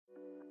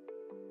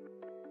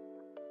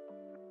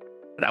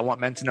But I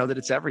want men to know that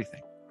it's everything,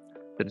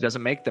 that it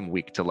doesn't make them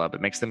weak to love. It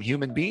makes them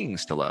human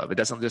beings to love. It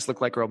doesn't just look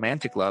like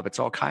romantic love. It's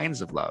all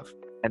kinds of love.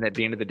 And at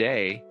the end of the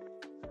day,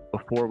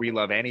 before we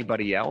love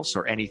anybody else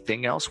or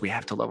anything else, we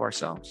have to love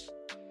ourselves.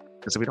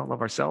 Because if we don't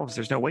love ourselves,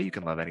 there's no way you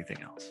can love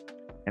anything else.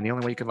 And the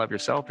only way you can love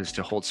yourself is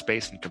to hold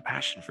space and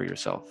compassion for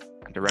yourself,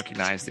 and to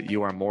recognize that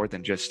you are more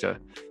than just a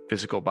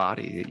physical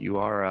body, that you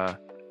are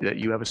that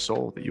you have a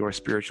soul, that you are a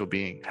spiritual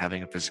being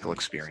having a physical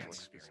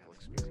experience.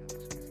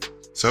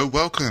 So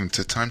welcome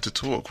to Time to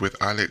Talk with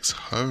Alex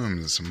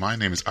Holmes. My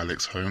name is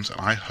Alex Holmes,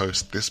 and I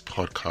host this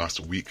podcast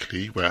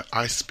weekly where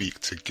I speak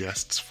to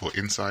guests for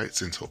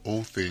insights into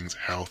all things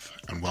health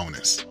and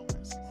wellness.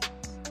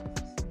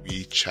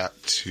 We chat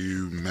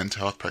to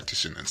mental health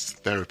practitioners,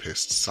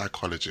 therapists,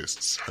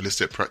 psychologists,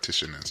 holistic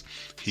practitioners,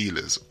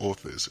 healers,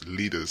 authors,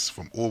 leaders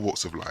from all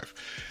walks of life,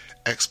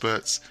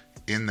 experts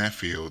in their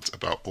fields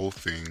about all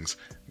things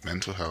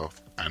mental health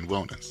and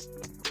wellness.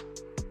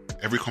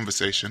 Every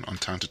conversation on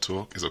Time to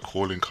Talk is a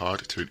calling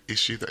card to an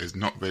issue that is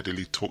not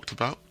readily talked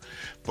about,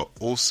 but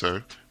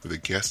also with a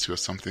guest who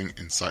has something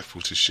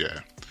insightful to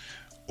share,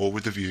 all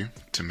with the view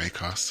to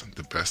make us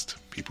the best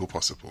people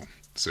possible.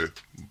 So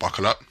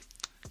buckle up.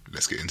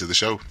 Let's get into the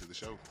show.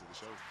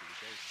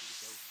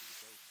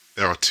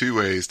 There are two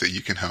ways that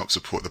you can help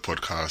support the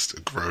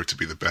podcast grow to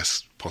be the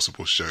best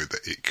possible show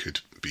that it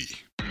could be.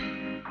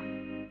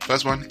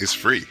 First one is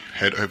free.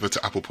 Head over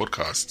to Apple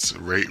Podcasts,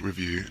 rate,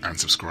 review, and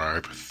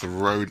subscribe.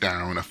 Throw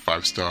down a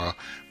 5-star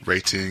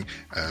rating,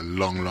 a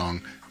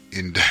long,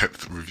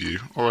 in-depth review,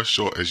 or as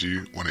short as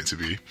you want it to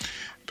be.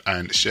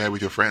 And share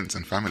with your friends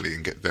and family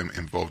and get them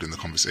involved in the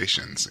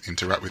conversations.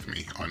 Interact with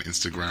me on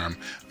Instagram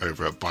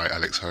over at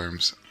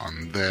 @AlexHolmes.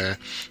 On there,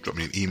 drop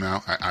me an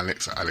email at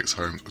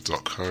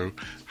alex@alexholmes.co.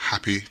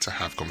 Happy to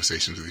have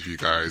conversations with you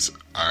guys.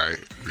 I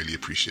really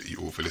appreciate you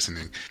all for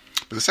listening.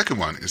 But the second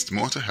one is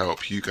more to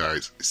help you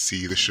guys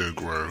see the show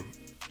grow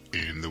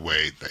in the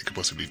way that it could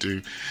possibly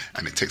do.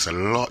 And it takes a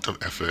lot of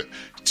effort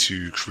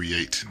to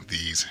create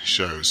these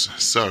shows.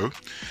 So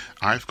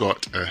I've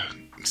got a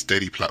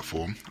steady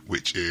platform,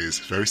 which is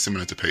very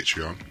similar to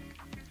Patreon,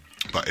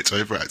 but it's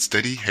over at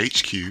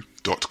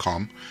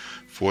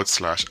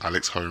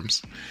steadyhq.com/Alex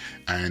Holmes,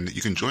 and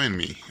you can join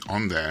me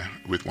on there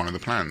with one of the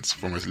plans.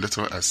 From as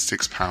little as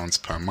 £6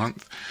 per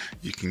month,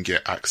 you can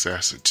get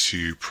access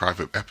to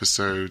private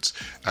episodes,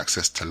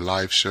 access to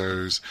live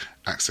shows,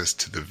 access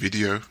to the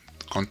video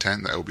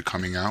content that will be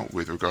coming out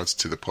with regards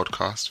to the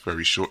podcast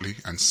very shortly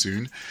and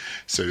soon.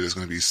 So there's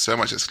going to be so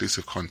much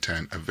exclusive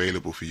content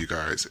available for you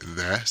guys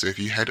there. So if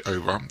you head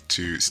over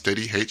to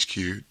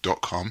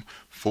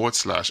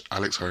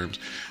steadyhq.com/Alex Holmes,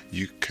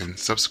 you can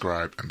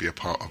subscribe and be a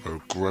part of a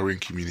growing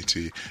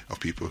community of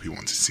people who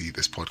want to see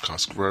this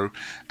podcast grow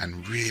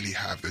and really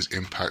have those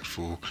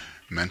impactful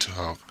mental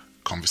health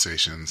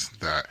conversations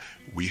that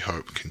we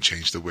hope can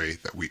change the way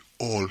that we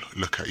all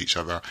look at each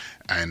other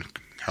and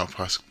help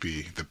us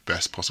be the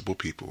best possible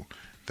people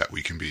that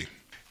we can be.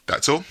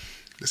 That's all.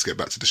 Let's get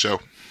back to the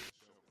show.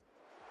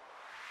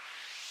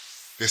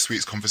 This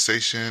week's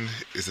conversation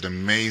is an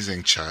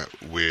amazing chat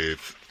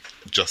with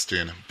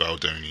Justin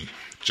Baldoni.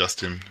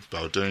 Justin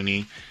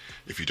Baldoni,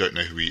 if you don't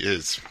know who he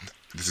is,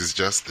 this is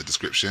just the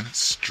description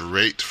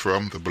straight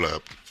from the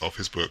blurb of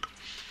his book,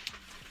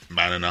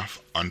 Man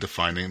Enough,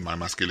 Undefining My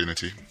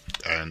Masculinity.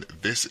 And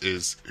this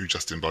is who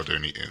Justin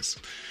Baldoni is.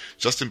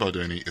 Justin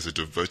Baldoni is a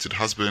devoted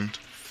husband,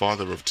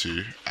 father of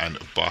 2, and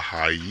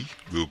Baha'i.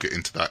 We'll get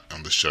into that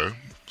on the show,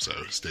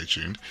 so stay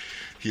tuned.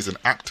 He's an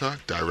actor,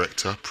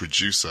 director,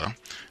 producer,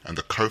 and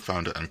the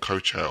co-founder and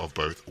co-chair of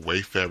both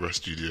Wayfarer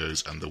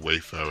Studios and the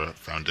Wayfarer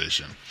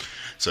Foundation.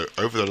 So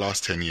over the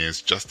last 10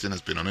 years, Justin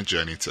has been on a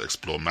journey to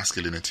explore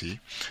masculinity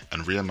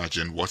and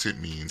reimagine what it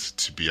means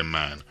to be a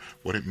man,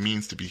 what it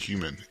means to be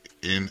human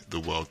in the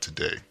world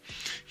today.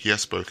 He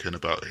has spoken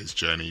about his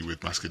journey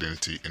with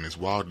masculinity in his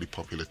wildly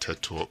popular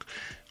TED Talk,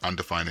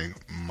 Undefining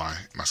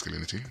My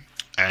Masculinity,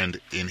 and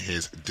in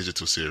his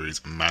digital series,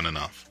 Man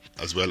Enough,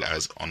 as well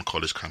as on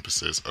college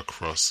campuses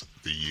across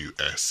the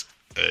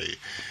USA.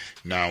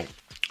 Now,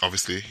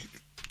 obviously,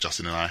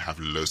 Justin and I have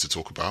loads to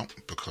talk about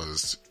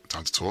because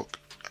Time to Talk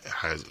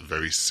has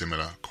very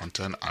similar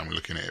content. I'm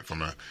looking at it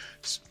from an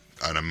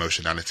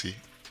emotionality,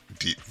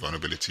 deep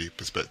vulnerability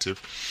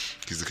perspective.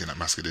 He's looking at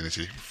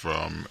masculinity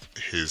from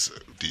his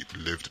deep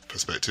lived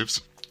perspectives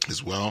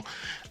as well,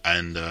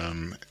 and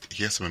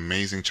he has some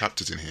amazing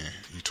chapters in here.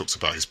 He talks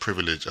about his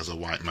privilege as a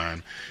white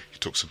man, he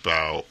talks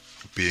about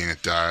being a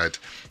dad,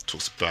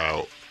 talks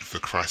about the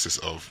crisis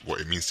of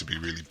what it means to be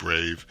really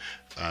brave,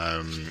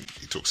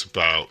 he talks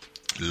about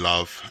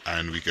love,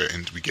 and we get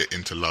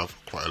into love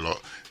quite a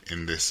lot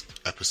in this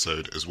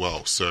episode as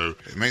well. So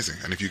amazing.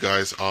 And if you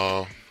guys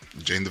are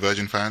Jane the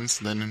Virgin fans,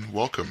 then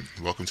welcome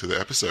to the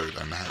episode,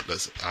 and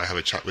I have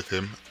a chat with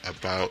him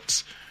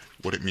about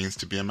what it means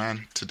to be a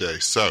man today.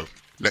 So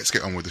let's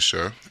get on with the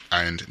show,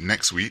 and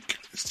next week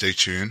stay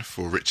tuned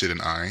for Richard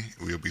and I.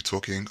 We'll be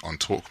talking on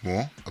Talk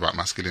More about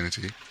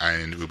masculinity,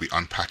 and we'll be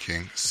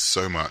unpacking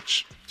so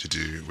much to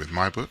do with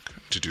my book,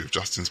 to do with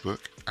Justin's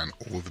book, and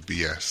all the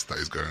BS that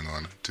is going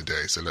on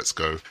today. So let's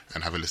go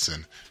and have a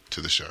listen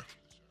to the show.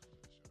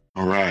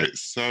 All right.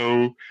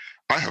 So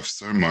I have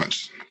so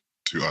much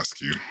to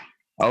ask you.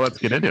 Oh, let's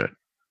get into it.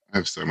 I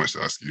have so much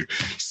to ask you.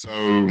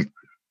 So,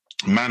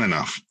 Man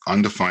Enough,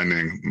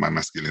 Undefining My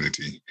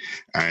Masculinity.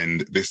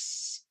 And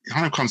this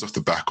kind of comes off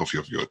the back of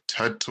your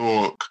TED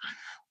Talk,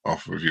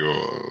 off of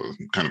your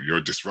kind of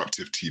your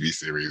disruptive TV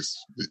series,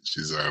 which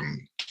is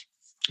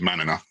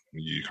Man Enough.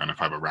 You kind of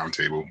have a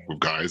roundtable with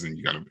guys and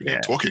you kind of you're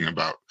talking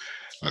about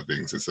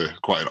things. It's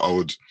quite an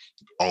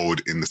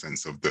old in the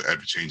sense of the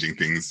ever-changing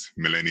things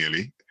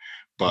millennially.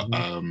 But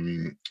well,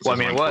 I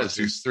mean,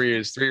 it's 3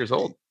 years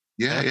old.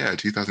 Yeah,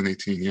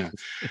 2018. Yeah,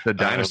 it's a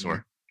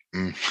dinosaur.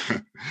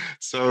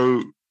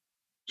 So,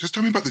 just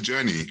tell me about the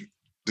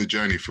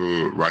journey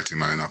for writing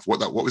Man Enough.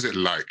 What was it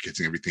like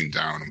getting everything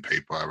down on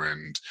paper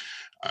and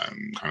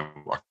kind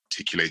of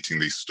articulating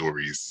these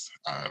stories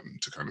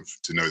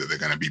to know that they're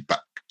going to be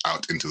back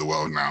out into the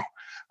world now.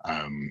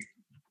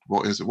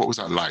 What was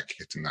that like,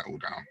 getting that all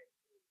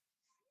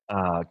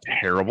down?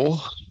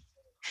 Terrible.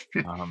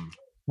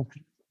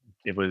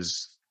 It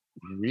was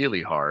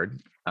really hard.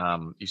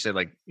 You said,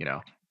 like,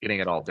 getting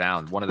it all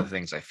down. One of the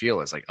things I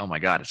feel is like, oh my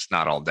God, it's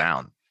not all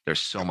down. There's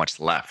so much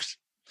left.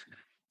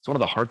 It's one of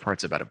the hard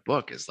parts about a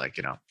book is like,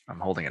 I'm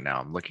holding it now.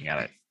 I'm looking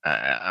at it.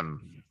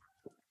 I'm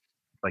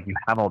like, you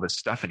have all this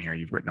stuff in here.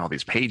 You've written all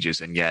these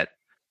pages, and yet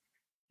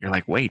you're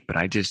like, wait, but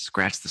I just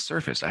scratched the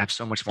surface. I have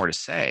so much more to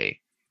say.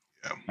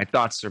 Yeah. My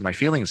thoughts or my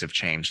feelings have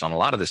changed on a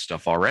lot of this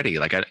stuff already.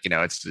 Like,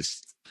 it's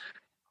just,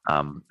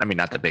 I mean,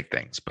 not the big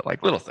things, but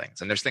like little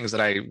things. And there's things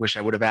that I wish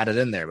I would have added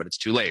in there, but it's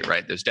too late,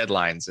 right? There's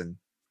deadlines and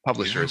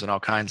publishers and all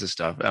kinds of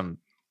stuff. For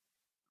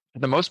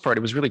the most part,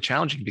 it was really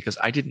challenging because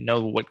I didn't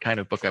know what kind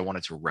of book I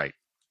wanted to write.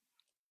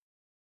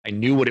 I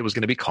knew what it was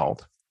going to be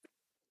called.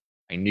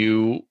 I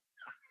knew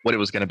what it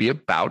was going to be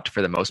about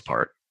for the most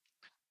part,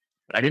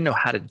 but I didn't know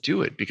how to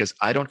do it because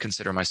I don't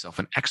consider myself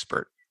an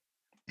expert.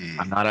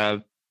 I'm not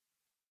a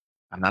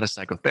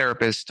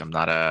psychotherapist. I'm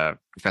not a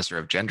professor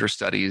of gender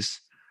studies.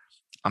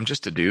 I'm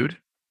just a dude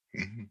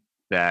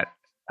that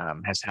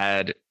has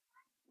had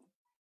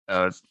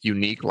a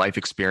unique life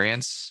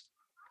experience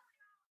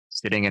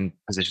sitting in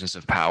positions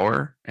of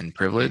power and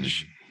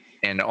privilege,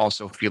 and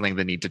also feeling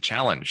the need to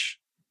challenge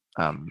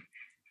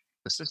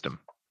the system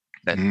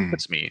that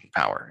puts me in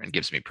power and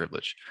gives me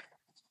privilege.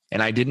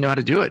 And I didn't know how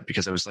to do it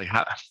because I was like,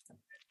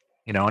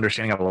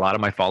 understanding a lot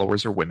of my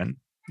followers are women.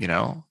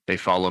 They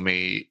follow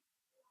me,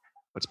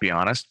 let's be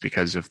honest,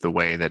 because of the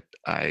way that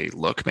I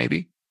look,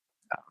 maybe.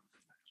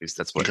 At least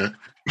that's what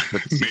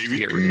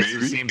maybe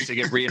seems to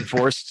get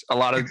reinforced a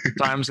lot of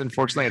times.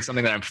 Unfortunately, it's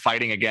something that I'm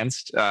fighting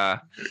against.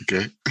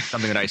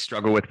 Something that I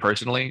struggle with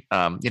personally,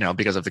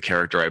 because of the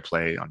character I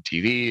play on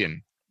TV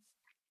and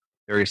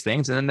various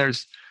things. And then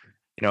there's,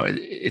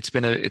 it's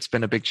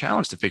been a big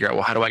challenge to figure out,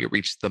 well, how do I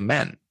reach the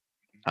men?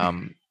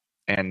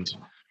 And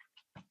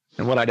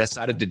what I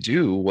decided to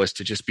do was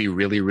to just be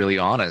really, really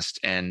honest.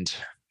 And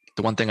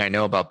the one thing I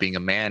know about being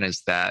a man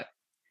is that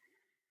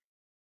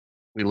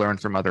we learn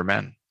from other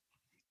men.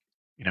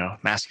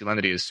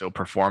 Masculinity is so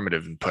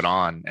performative and put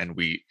on, and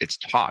it's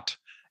taught.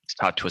 It's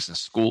taught to us in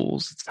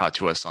schools. It's taught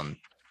to us on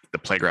the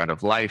playground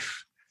of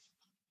life.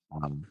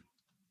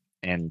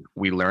 And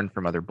we learn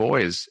from other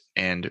boys,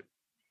 and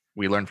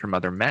we learn from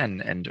other men.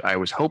 And I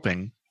was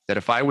hoping that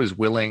if I was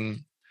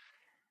willing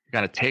to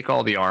kind of take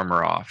all the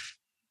armor off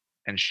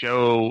and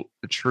show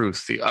the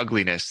truth, the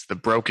ugliness, the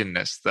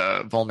brokenness,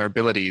 the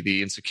vulnerability,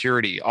 the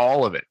insecurity,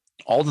 all of it,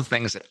 all the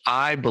things that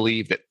I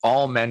believe that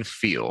all men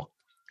feel,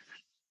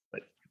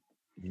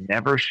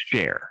 never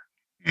share,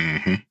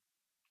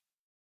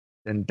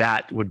 then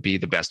that would be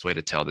the best way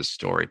to tell this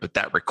story. But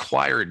that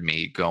required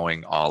me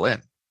going all in.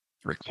 It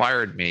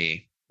required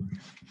me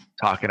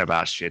talking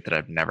about shit that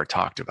I've never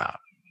talked about,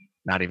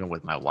 not even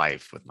with my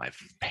wife, with my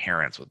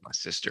parents, with my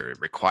sister. It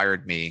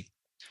required me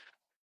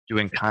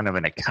doing kind of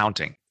an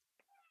accounting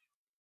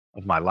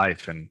of my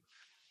life and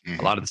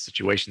a lot of the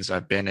situations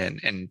I've been in.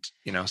 And,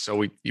 so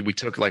we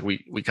took, like,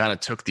 we kind of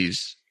took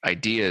these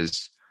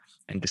ideas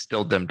and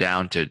distilled them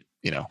down to,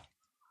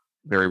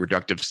 very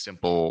reductive,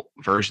 simple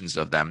versions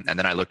of them. And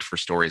then I looked for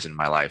stories in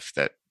my life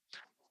that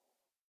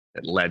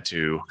led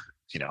to,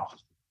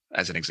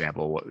 as an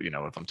example,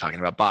 if I'm talking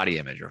about body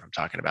image, or if I'm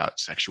talking about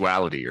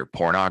sexuality or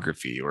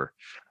pornography or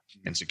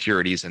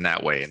insecurities in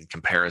that way, and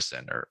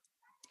comparison or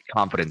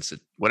confidence,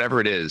 whatever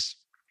it is,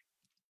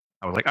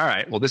 I was like, all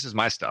right, well, this is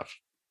my stuff.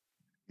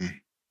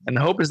 And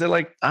the hope is that,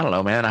 like, I don't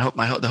know, man,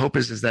 the hope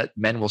is that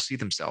men will see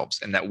themselves,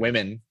 and that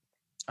women,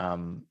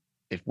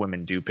 if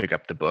women do pick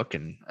up the book,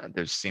 and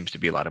there seems to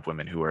be a lot of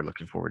women who are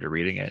looking forward to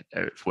reading it,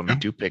 if women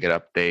do pick it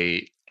up,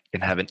 they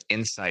can have an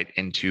insight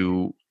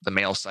into the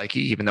male psyche,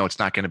 even though it's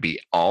not going to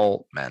be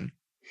all men.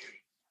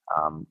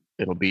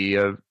 It'll be,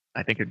 I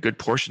think, a good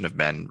portion of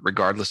men,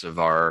 regardless of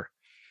the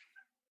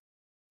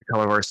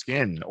color of our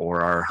skin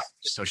or our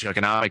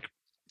socioeconomic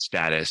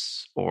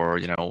status, or,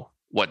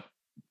 what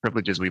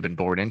privileges we've been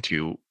born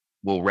into,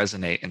 will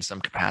resonate in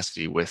some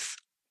capacity with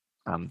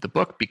the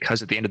book,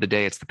 because at the end of the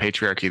day, it's the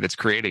patriarchy that's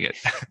creating it.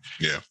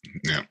 Yeah.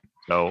 Yeah.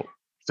 So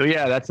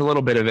yeah, that's a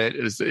little bit of it.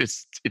 It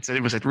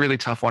was a really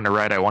tough one to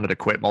write. I wanted to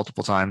quit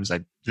multiple times.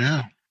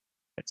 Yeah.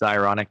 It's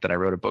ironic that I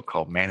wrote a book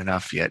called Man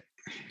Enough, yet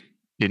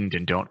didn't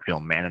and don't feel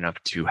man enough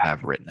to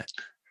have written it.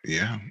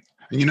 Yeah.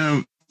 You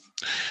know,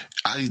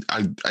 I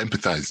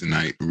empathize and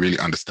I really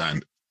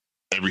understand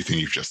everything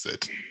you've just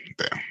said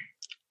there.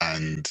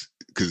 And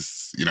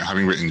because, you know,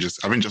 having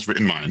just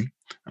written mine,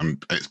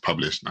 it's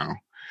published now,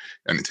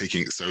 and it's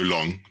taking so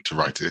long to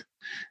write it.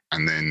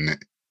 And then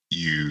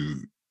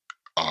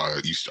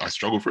I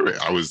struggled through it.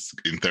 I was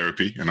in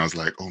therapy and I was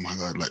like, oh my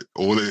God, like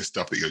all of this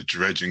stuff that you're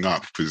dredging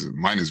up, because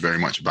mine is very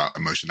much about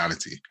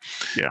emotionality.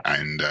 Yeah.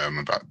 And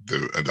about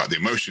the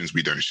emotions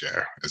we don't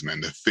share as men,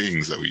 the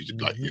things that we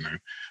like, you know,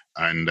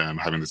 and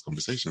having these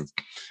conversations.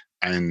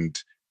 And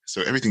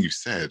so everything you've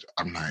said,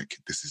 I'm like,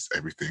 this is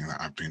everything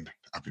that I've been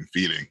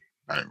feeling,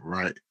 like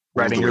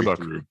writing your book,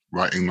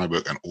 writing my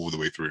book, and all the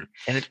way through.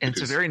 And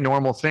it's a very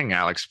normal thing,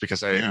 Alex,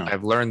 because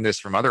I've learned this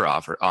from other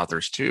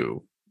authors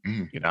too.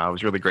 You know, I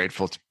was really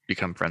grateful to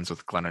become friends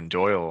with Glennon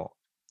Doyle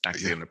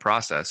actually in the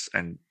process,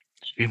 and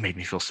she made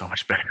me feel so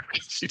much better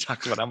because she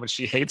talks about how much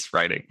she hates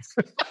writing.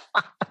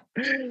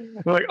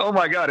 I'm like, oh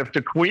my God, if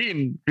the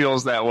Queen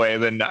feels that way,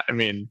 then I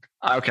mean,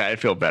 okay, I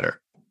feel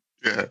better.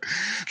 Yeah,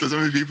 so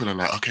many people are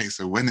like, okay,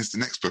 so when is the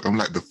next book? I'm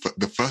like,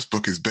 the first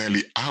book is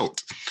barely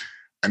out,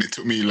 and it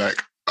took me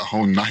like a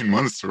whole 9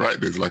 months to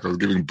write this. Like I was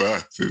giving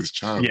birth to this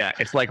child. Yeah,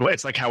 it's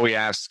like how we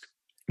ask,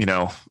 you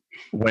know,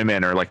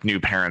 women or like new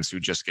parents who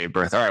just gave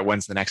birth. All right,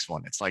 when's the next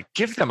one? It's like,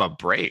 give them a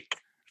break,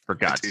 for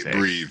God's sake.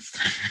 Breathe.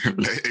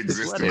 Let it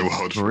exist in the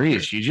world.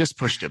 Breathe. She just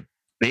pushed a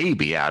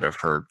baby out of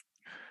her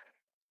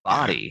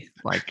body.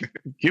 Like,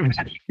 give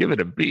it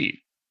a beat.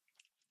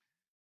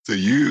 So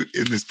you,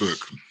 in this book,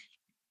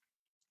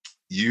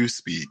 you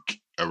speak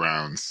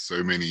around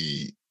so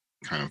many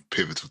kind of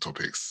pivotal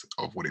topics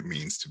of what it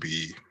means to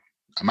be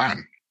a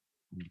man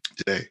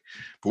today.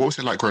 But what was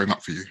it like growing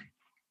up for you?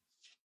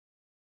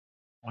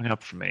 Growing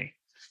up for me,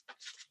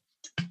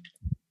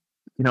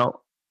 you know,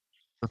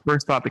 the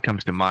first thought that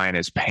comes to mind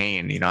is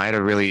pain. You know, I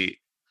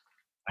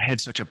had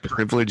such a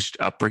privileged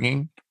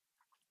upbringing,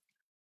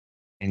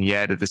 and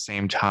yet at the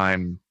same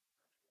time,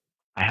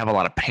 I have a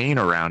lot of pain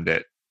around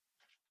it.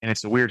 And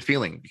it's a weird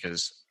feeling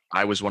because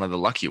I was one of the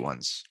lucky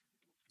ones.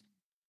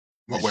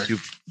 What way?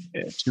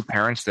 Two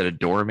parents that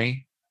adore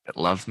me, that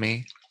love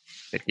me,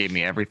 that gave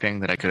me everything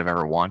that I could have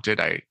ever wanted.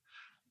 I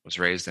was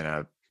raised in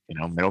a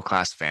middle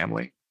class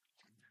family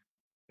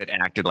that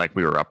acted like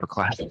we were upper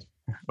class,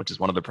 which is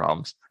one of the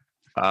problems.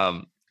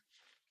 But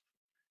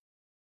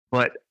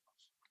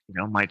you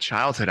know, my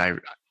childhood,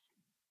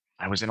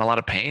 I was in a lot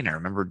of pain. I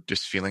remember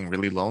just feeling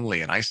really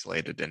lonely and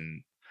isolated,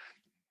 and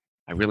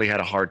I really had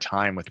a hard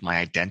time with my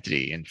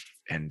identity.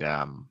 And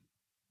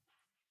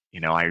you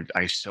know,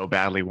 I so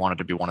badly wanted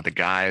to be one of the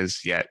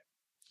guys, yet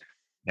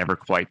never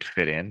quite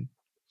fit in.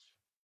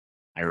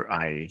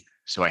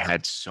 So I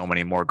had so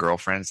many more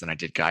girlfriends than I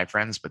did guy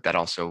friends, but that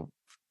also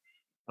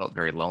felt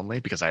very lonely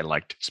because I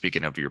liked,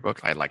 speaking of your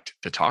book, I liked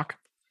to talk.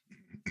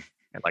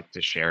 I liked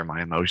to share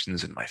my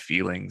emotions and my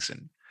feelings,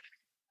 and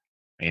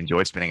I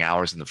enjoyed spending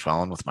hours on the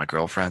phone with my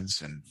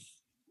girlfriends, and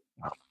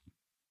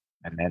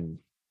then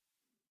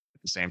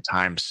at the same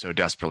time, so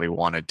desperately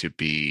wanted to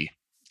be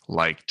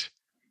liked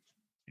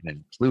and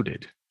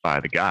included by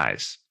the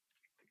guys.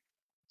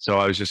 So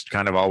I was just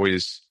kind of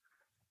always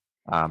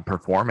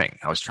performing.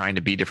 I was trying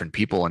to be different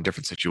people in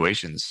different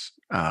situations,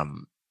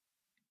 and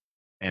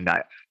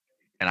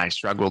I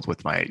struggled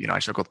with my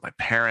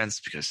parents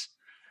because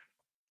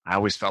I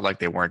always felt like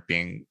they weren't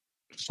being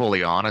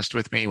fully honest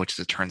with me, which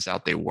as it turns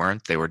out they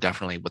weren't. They were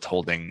definitely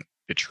withholding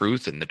the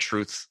truth, and the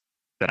truth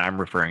that I'm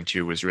referring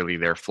to was really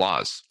their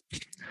flaws.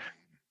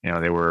 You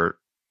know,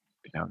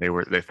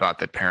 they thought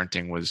that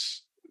parenting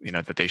was, you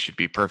know, that they should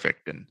be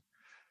perfect and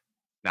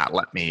not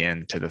let me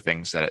into the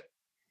things that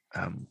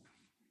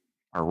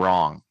are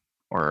wrong,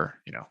 or,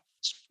 you know,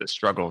 the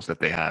struggles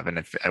that they have.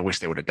 And I wish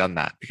they would have done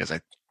that, because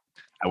I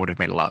would have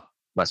made a lot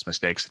less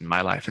mistakes in my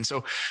life. And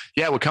so,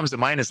 yeah, what comes to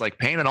mind is like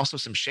pain and also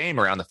some shame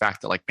around the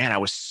fact that, like, man, I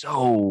was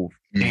so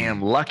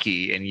damn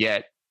lucky, and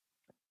yet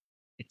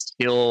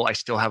I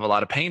still have a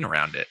lot of pain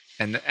around it.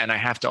 And I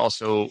have to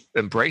also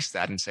embrace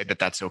that and say that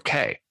that's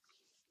okay,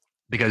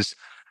 because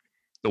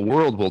the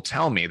world will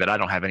tell me that I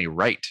don't have any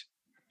right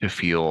to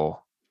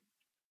feel,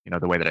 you know,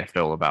 the way that I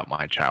feel about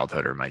my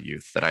childhood or my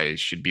youth, that I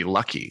should be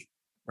lucky,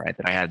 right?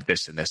 That I had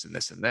this and this and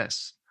this and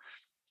this.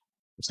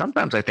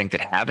 Sometimes I think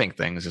that having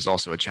things is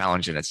also a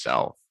challenge in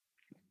itself,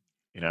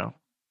 you know?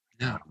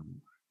 Yeah.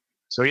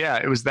 So yeah,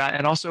 it was that.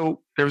 And also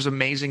there was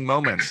amazing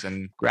moments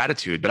and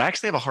gratitude, but I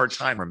actually have a hard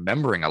time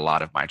remembering a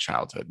lot of my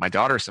childhood. My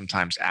daughter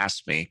sometimes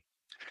asks me,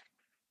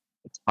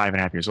 it's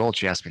 5.5 years old,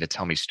 she asked me to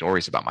tell me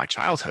stories about my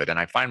childhood, and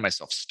I find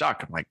myself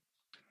stuck. I'm like,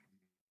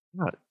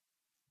 what?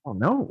 Oh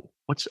no,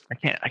 I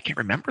can't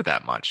remember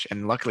that much.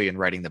 And luckily in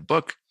writing the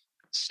book,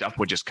 stuff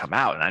would just come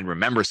out and I'd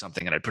remember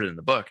something and I'd put it in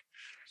the book.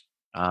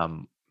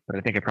 But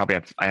I think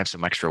I have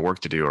some extra work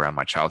to do around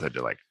my childhood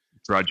to like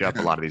drudge up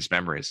a lot of these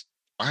memories.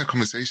 I had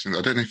conversations.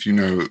 I don't know if you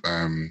know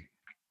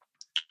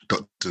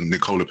Dr.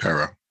 Nicola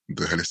Pera,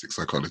 the holistic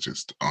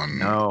psychologist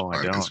No, I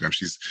on don't.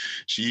 Instagram.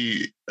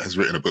 She has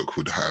written a book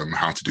called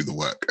How to Do the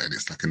Work, and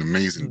it's like an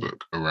amazing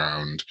book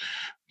around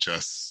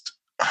just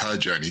her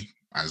journey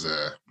as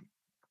a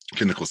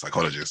clinical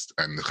psychologist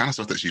and the kind of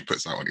stuff that she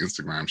puts out on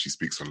Instagram. She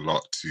speaks a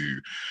lot to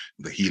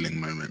the healing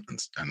moment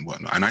and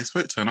whatnot. And I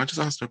spoke to her and I just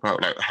asked her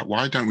about like,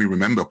 why don't we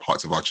remember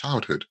parts of our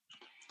childhood?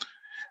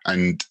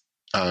 And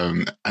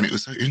it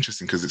was so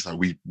interesting because it's like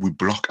we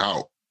block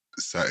out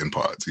certain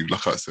parts, we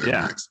block out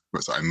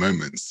certain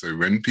moments. So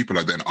when people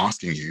are then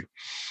asking you,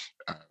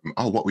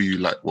 oh, what were you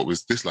like? What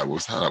was this like? What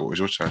was that like? What was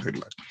your childhood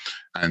like?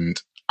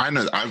 And I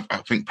know I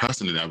think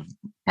personally,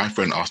 my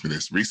friend asked me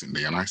this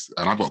recently, and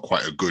I've got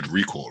quite a good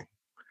recall.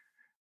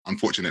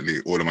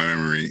 Unfortunately, all of my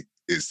memory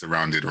is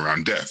surrounded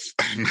around death,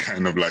 and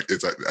kind of like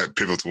it's at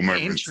pivotal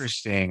moments.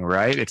 Interesting,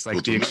 right? It's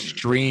like the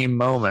extreme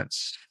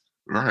moments.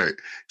 Right.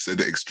 So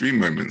the extreme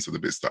moments are the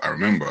bits that I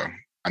remember.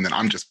 And then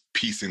I'm just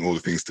piecing all the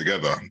things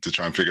together to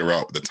try and figure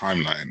out the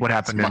timeline. What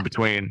happened in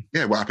between?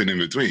 Yeah, what happened in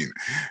between.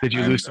 Did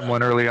you lose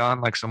someone early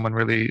on, like someone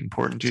really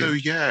important to you? So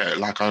yeah,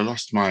 like I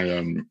lost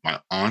my my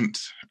aunt,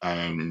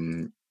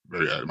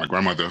 my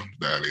grandmother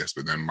the earliest,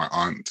 but then my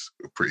aunt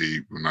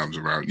when I was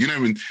around,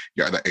 when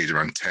you're at that age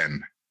around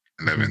 10,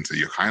 11, so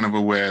you're kind of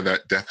aware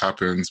that death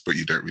happens, but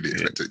you don't really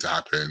expect it to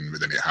happen,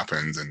 but then it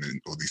happens, and then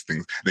all these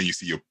things. Then you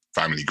see your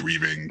family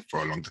grieving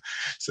for a long time.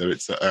 So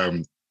it's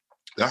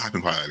that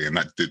happened quite early, and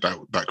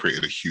that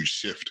created a huge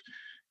shift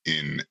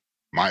in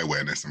my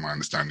awareness and my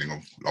understanding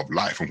of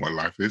life and what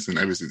life is. And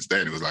ever since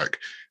then, it was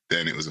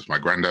just my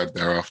granddad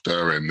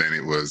thereafter, and then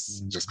it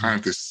was just kind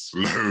of this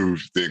slow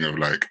thing of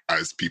like,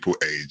 as people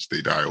age,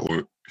 they die,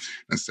 or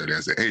necessarily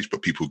as they age,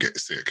 but people get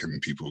sick and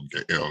people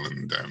get ill,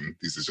 and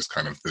these are just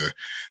kind of the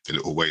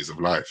little ways of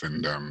life.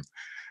 And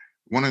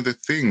one of the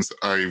things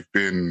I've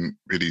been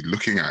really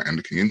looking at and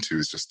looking into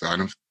is just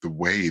kind of the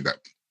way that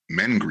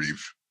men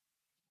grieve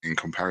in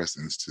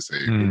comparisons to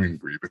say women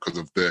grieve, because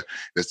of there's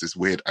this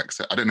weird I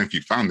don't know if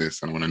you found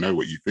this, and I want to know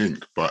what you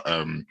think, but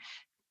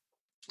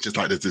just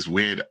like there's this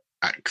weird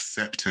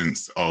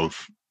acceptance of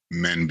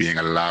men being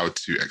allowed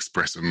to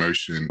express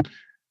emotion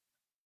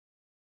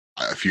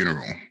at a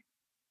funeral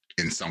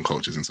in some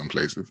cultures, in some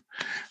places,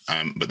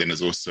 but then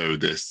there's also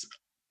this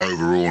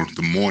overall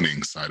the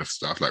mourning side of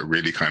stuff, like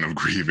really kind of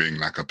grieving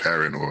like a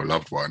parent or a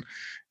loved one.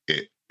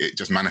 It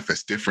just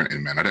manifests different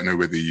in men. I don't know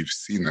whether you've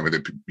seen that,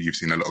 whether you've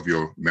seen a lot of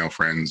your male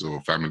friends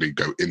or family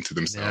go into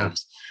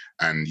themselves,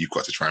 and you've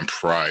got to try and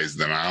prize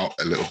them out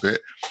a little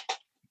bit.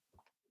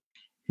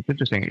 It's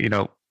interesting.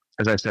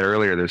 As I said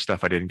earlier, there's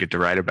stuff I didn't get to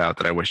write about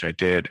that I wish I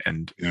did.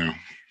 And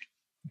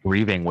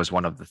grieving was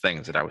one of the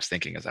things that I was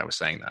thinking as I was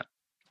saying that.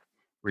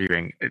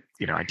 Grieving,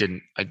 I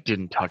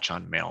didn't touch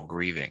on male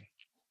grieving.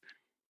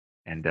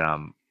 And, I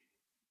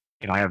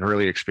have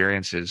early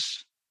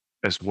experiences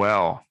as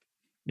well.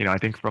 I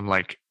think from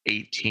like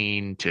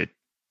 18 to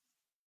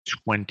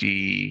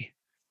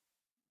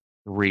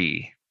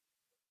 23,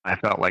 I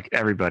felt like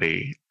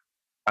everybody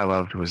I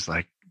loved was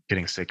like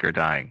getting sick or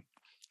dying.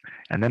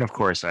 And then, of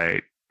course, for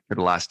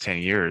the last 10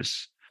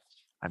 years,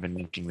 I've been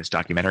making this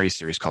documentary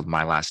series called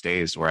My Last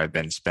Days, where I've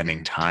been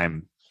spending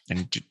time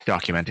and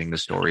documenting the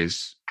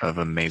stories of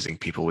amazing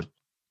people with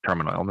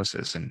terminal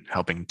illnesses and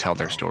helping tell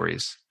their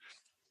stories.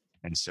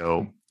 And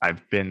so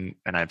I've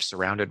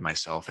surrounded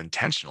myself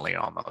intentionally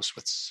almost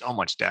with so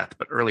much death.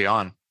 But early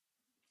on,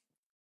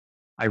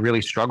 I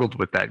really struggled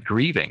with that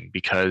grieving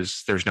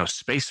because there's no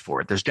space for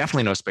it. There's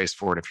definitely no space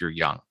for it if you're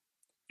young,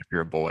 if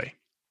you're a boy.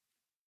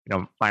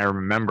 I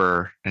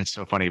remember, and it's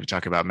so funny to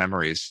talk about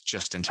memories.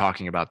 Just in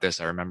talking about this,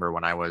 I remember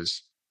when I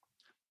was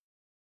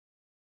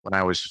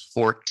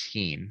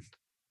 14,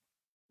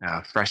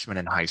 freshman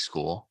in high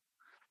school,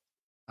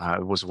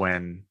 it was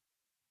when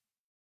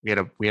we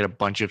had a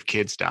bunch of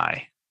kids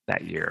die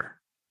that year.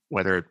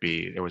 Whether it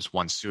be there was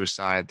one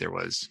suicide, there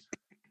was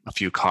a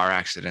few car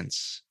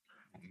accidents.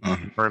 I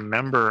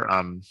remember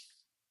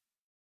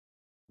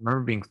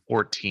being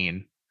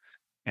 14,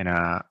 and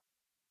a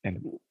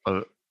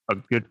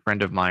good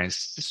friend of mine's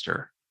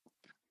sister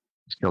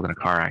was killed in a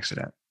car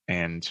accident,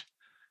 and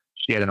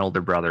she had an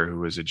older brother who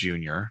was a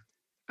junior.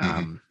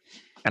 And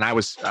I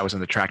was on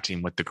the track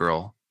team with the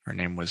girl. Her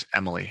name was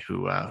Emily,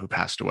 who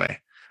passed away.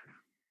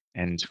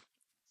 And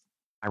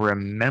I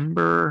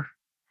remember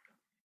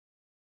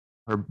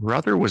her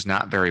brother was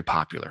not very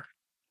popular.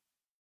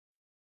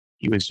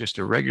 He was just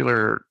a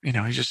regular,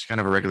 he's just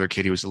kind of a regular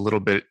kid. He was a little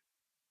bit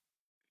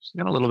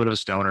of a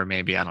stoner,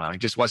 maybe. I don't know. He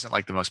just wasn't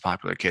like the most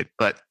popular kid.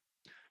 But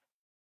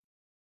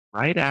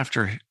right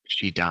after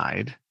she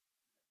died,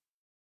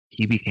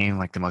 he became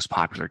like the most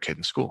popular kid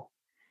in school.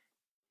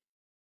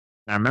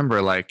 And I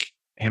remember like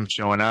him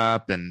showing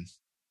up and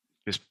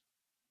just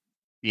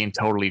being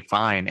totally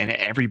fine, and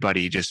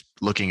everybody just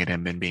looking at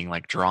him and being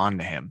like drawn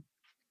to him.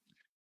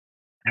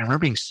 And I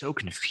remember being so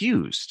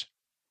confused.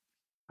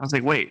 I was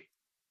like, wait,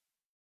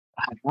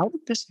 how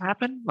did this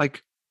happen?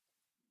 Like,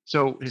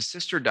 so his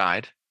sister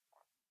died.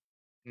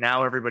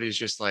 Now everybody's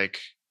just like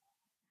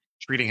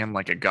treating him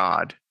like a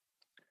god.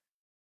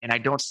 and I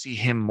don't see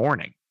him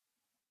mourning.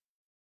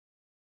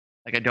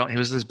 Like he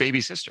was his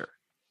baby sister.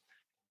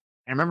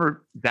 I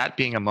remember that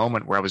being a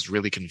moment where I was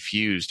really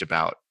confused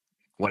about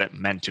what it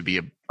meant to be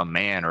a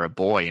man or a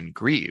boy and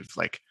grieve.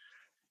 Like,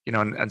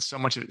 and so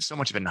much of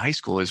it in high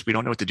school is we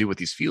don't know what to do with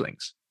these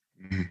feelings.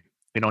 Mm-hmm.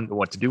 We don't know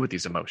what to do with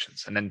these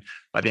emotions. And then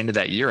by the end of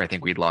that year, I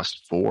think we'd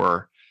lost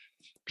 4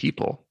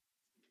 people.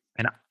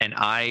 And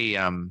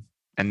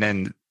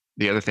then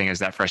the other thing is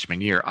that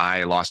freshman year,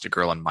 I lost a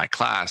girl in my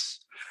class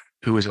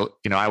who was,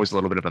 I was a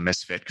little bit of a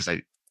misfit because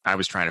I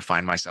was trying to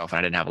find myself and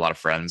I didn't have a lot of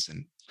friends.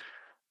 And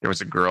there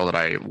was a girl that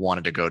I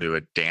wanted to go to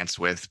a dance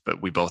with,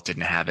 but we both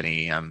didn't have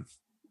any,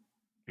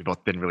 we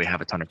both didn't really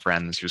have a ton of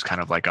friends. She was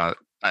kind of like I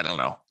don't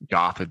know,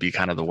 goth would be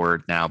kind of the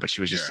word now, but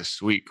she was just a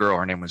sweet girl.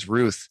 Her name was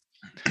Ruth.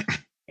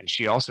 And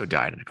she also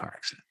died in a car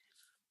accident.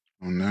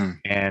 Oh no.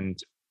 And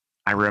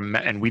I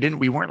remember, and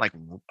we weren't like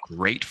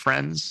great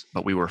friends,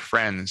 but we were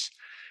friends.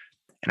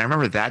 And I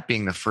remember that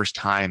being the first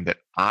time that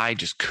I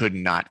just could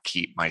not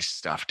keep my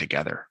stuff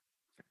together.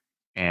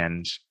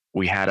 And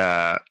we had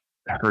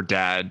her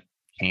dad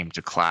came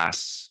to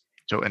class,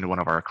 so into one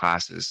of our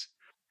classes,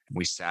 and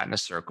we sat in a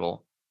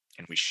circle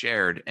and we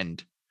shared,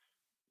 and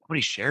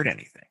nobody shared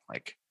anything.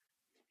 Like,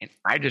 and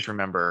I just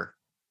remember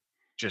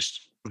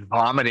just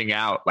vomiting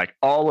out like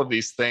all of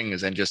these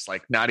things and just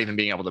like not even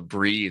being able to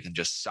breathe and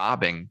just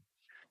sobbing.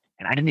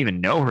 And I didn't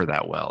even know her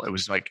that well. It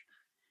was like,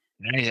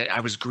 I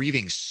was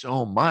grieving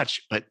so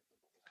much, but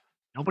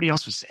nobody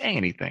else was saying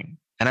anything.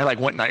 And I like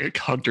went and I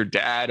hugged her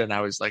dad and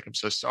I was like, I'm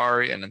so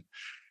sorry. And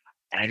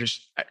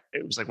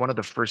it was like one of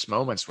the first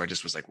moments where I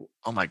just was like,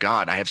 oh my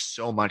God, I have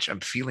so much.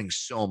 I'm feeling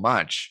so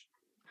much.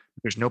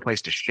 There's no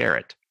place to share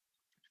it.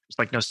 It's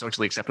like no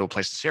socially acceptable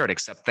place to share it,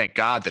 except thank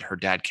God that her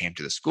dad came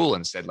to the school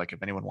and said, like,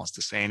 if anyone wants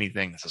to say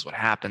anything, this is what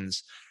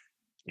happens.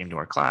 Came to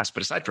our class.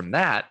 But aside from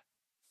that,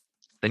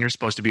 then you're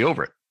supposed to be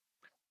over it.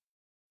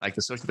 Like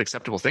the socially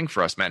acceptable thing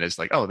for us men is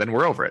like, oh, then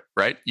we're over it,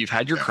 right? You've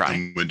had your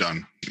cry. We're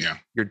done. Yeah.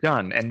 You're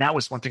done. And that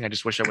was one thing I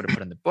just wish I would have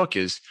put in the book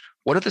is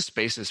what are the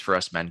spaces for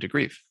us men to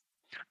grieve?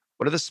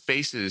 What are the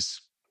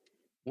spaces?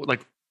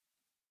 Like,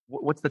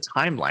 what's the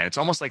timeline? It's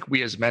almost like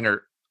we as men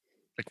are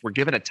like, we're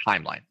given a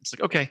timeline. It's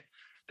like, okay,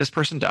 this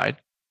person died.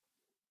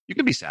 You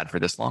can be sad for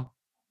this long.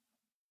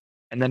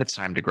 And then it's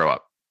time to grow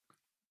up.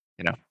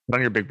 Put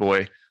on your big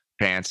boy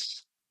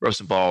pants, grow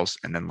some balls,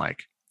 and then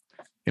like,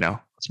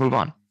 let's move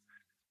on.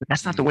 But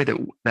that's not the way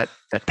that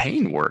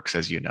pain works,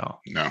 as you know.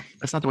 No.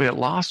 That's not the way that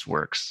loss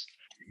works.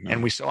 No.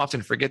 And we so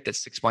often forget that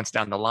 6 months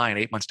down the line,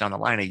 8 months down the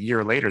line, a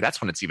year later,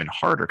 that's when it's even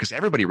harder because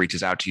everybody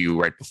reaches out to you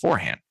right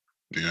beforehand.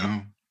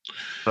 Yeah.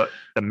 But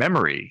the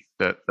memory,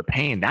 the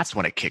pain, that's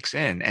when it kicks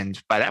in.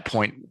 And by that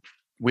point,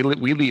 we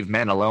leave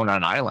men alone on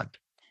an island.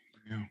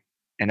 Yeah.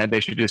 And then they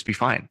should just be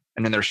fine.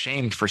 And then they're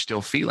shamed for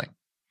still feeling.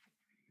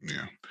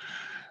 Yeah.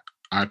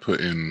 I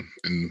put in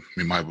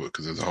my book,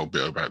 because there's a whole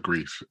bit about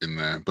grief in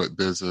there, but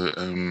there's a...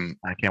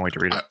 I can't wait to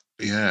read it.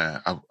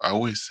 I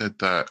always said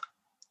that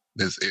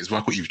it's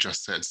like what you've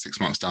just said, 6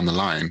 months down the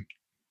line,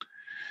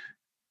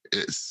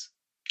 it's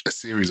a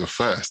series of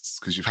firsts,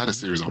 because you've had a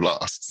series of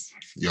lasts.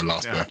 Your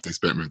last birthday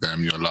spent with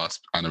them, your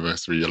last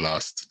anniversary, your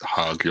last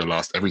hug, your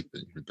last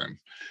everything with them.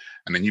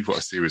 And then you've got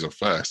a series of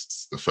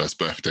firsts. The first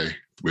birthday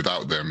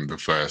without them, the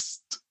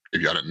first,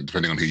 if you hadn't,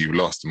 depending on who you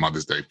lost,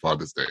 Mother's Day,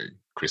 Father's Day,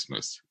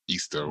 Christmas,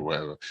 Easter, or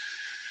whatever.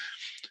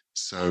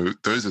 So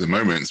those are the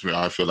moments where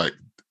I feel like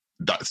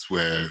that's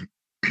where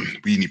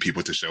we need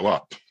people to show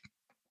up.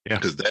 Yeah.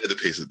 Because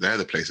they're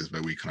the places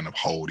where we kind of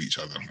hold each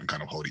other and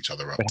kind of hold each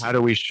other up. But how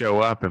do we show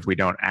up if we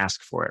don't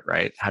ask for it,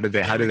 right? How do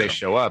they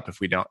show up if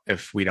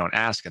we don't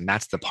ask? And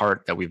that's the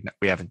part that we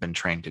haven't been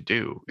trained to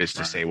do, is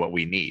to say what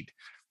we need.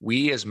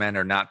 We as men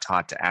are not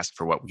taught to ask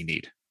for what we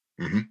need.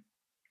 Mm-hmm.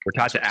 We're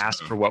taught to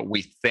ask for what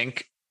we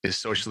think is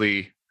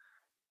socially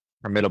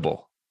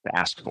permittable to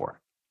ask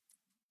for.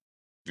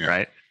 Yeah.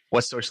 Right?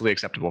 What's socially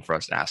acceptable for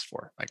us to ask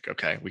for? Like,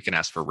 okay, we can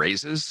ask for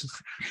raises.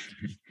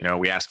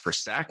 We ask for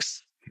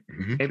sex.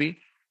 Mm-hmm. Maybe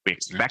we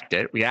expect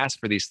it. We ask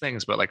for these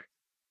things, but like,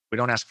 we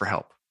don't ask for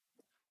help.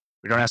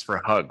 We don't ask for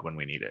a hug when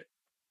we need it.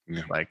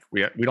 Yeah. Like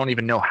we don't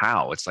even know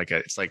how. It's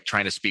like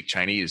trying to speak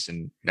Chinese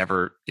and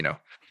never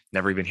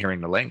even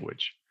hearing the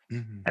language.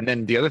 Mm-hmm. And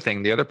then the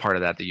other part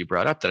of that you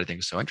brought up that I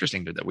think is so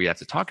interesting that we have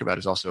to talk about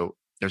is also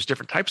there's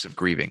different types of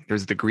grieving.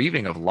 There's the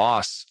grieving of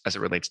loss as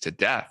it relates to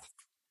death.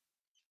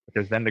 But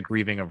there's then the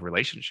grieving of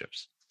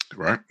relationships.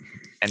 Right.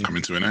 And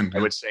coming to an end.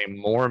 I would say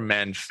more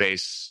men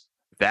face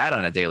that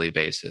on a daily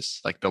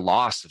basis, like the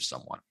loss of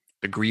someone,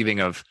 the grieving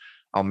of,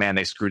 oh man,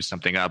 they screwed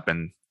something up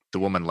and the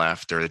woman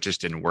left, or it just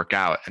didn't work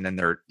out. And then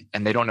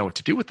they don't know what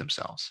to do with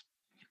themselves.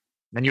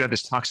 Then you have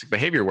this toxic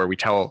behavior where we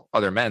tell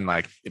other men,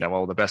 like,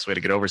 well, the best way to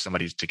get over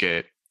somebody is to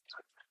get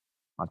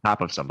on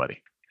top of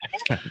somebody,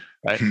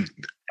 right?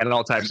 And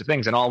all types of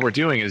things. And all we're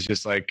doing is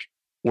just like,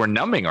 we're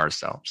numbing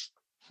ourselves.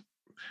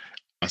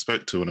 I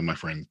spoke to one of my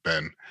friends,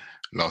 Ben,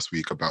 last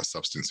week about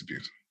substance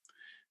abuse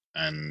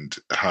and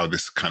how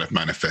this kind of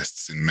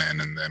manifests in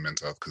men and their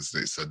mental health, because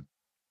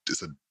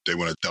they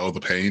want to dull the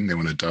pain. They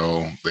want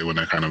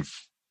to kind of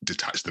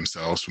detach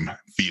themselves from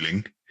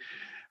feeling.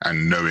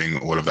 and knowing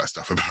all of that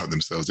stuff about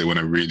themselves. They want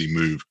to really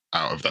move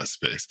out of that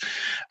space.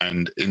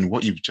 And in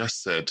what you've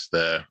just said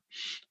there,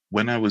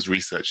 when I was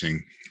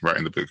researching,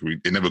 writing the book,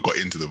 it never got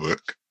into the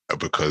book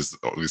because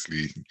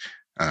obviously,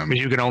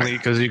 you can only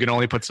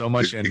put so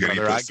much in,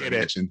 brother. I get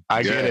it.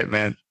 I get it,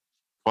 man.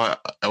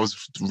 But I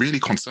was really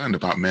concerned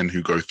about men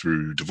who go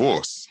through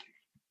divorce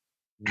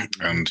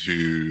and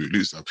who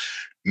lose stuff.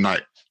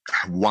 Like,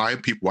 why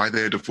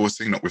they're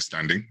divorcing,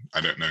 notwithstanding,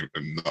 I don't know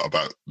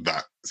about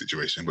that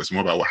situation, but it's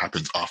more about what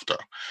happens after.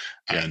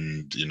 Yeah.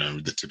 And in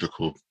a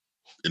typical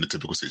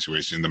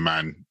situation, the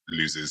man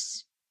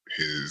loses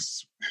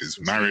his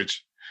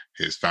marriage,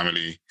 his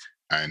family,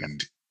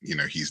 and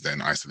he's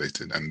then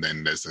isolated. And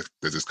then there's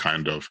this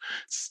kind of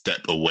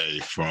step away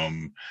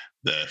from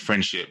the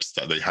friendships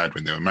that they had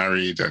when they were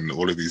married, and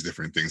all of these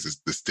different things.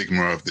 There's the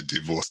stigma of the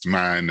divorced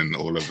man and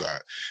all of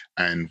that.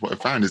 And what I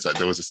found is that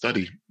there was a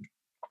study,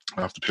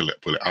 I have to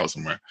pull it out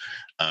somewhere,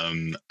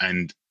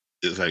 and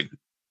it's like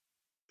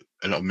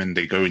a lot of men,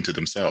 they go into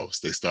themselves.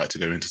 They start to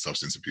go into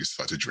substance abuse,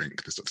 start to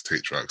drink, they start to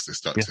take drugs, they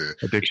start to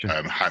addiction.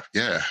 Have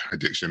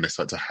addiction. They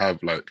start to have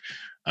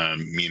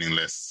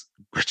meaningless,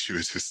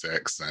 gratuitous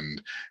sex,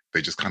 and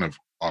they just kind of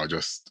are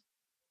just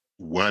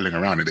whirling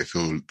around, and they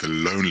feel the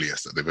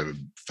loneliest that they've ever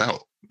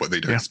felt, but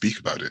they don't speak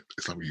about it.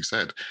 It's like what you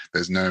said.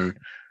 There's no,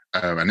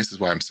 and this is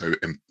why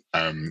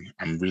I'm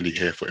really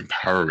here for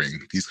empowering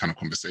these kind of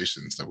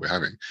conversations that we're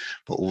having,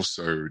 but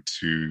also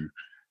to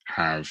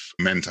have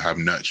men to have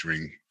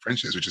nurturing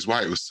friendships, which is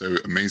why it was so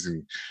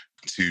amazing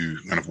to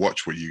kind of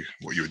watch what you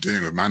were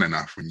doing with Man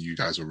Enough when you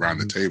guys were around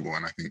the table.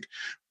 And I think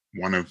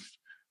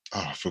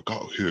I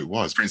forgot who it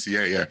was. Prince,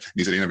 yeah.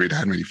 He said he never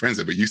had many friends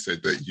there, but you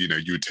said that,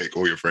 you would take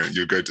all your friends,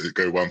 you'd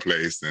go one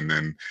place, and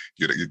then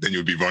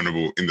you'd be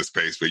vulnerable in the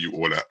space where you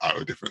all are out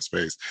of a different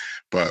space.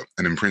 And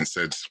then Prince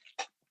said,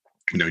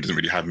 he doesn't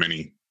really have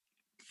many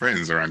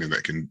friends around him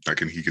that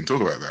he can talk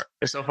about that.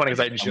 It's so funny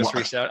because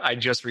I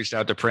just reached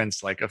out to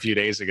Prince like a few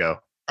days ago.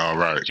 Oh,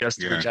 right.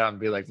 Just to reach out and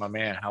be like, my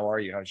man, how are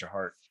you? How's your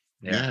heart?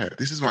 Yeah,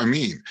 this is what I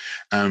mean.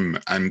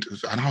 And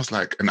I was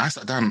like, and I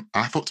sat down and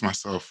I thought to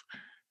myself,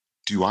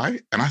 do I?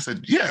 And I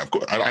said, yeah, of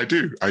course, I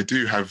do. I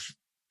do have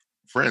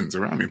friends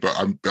around me, but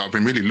I've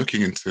been really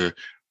looking into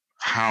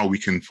how we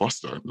can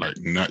foster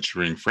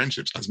nurturing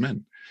friendships as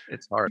men.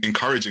 It's hard.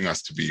 Encouraging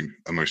us to be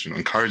emotional,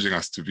 encouraging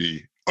us to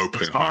be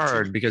open. It's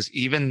hard because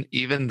even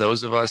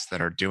those of us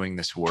that are doing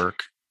this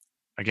work,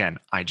 again,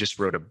 I just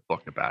wrote a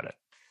book about it.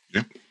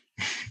 Yeah.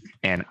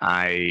 And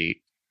I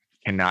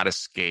cannot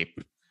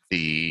escape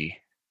the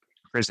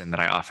prison that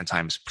I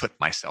oftentimes put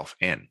myself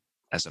in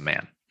as a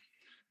man.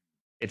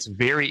 It's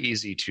very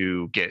easy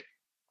to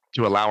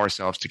allow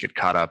ourselves to get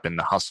caught up in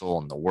the hustle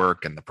and the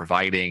work and the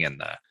providing and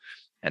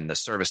the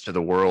service to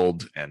the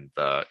world and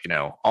the,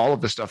 all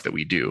of the stuff that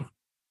we do,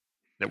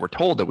 that we're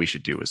told that we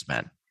should do as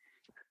men,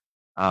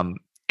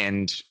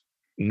 and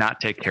not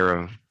take care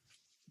of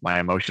my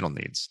emotional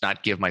needs,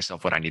 not give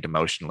myself what I need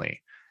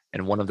emotionally.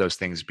 And one of those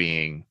things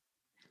being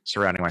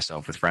surrounding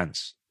myself with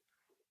friends,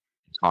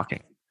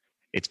 talking.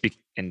 It's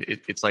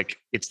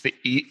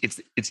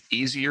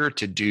easier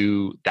to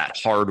do that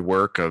hard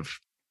work of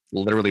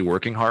literally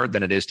working hard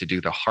than it is to do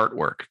the hard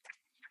work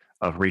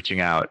of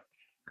reaching out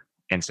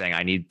and saying,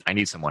 I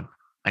need someone.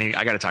 I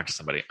got to talk to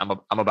somebody. I'm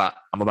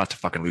about to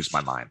fucking lose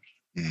my mind.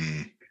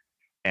 Mm.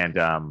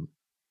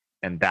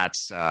 And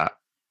that's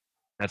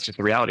just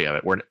the reality of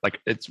it.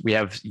 We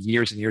have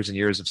years and years and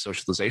years of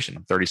socialization.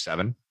 I'm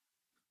 37.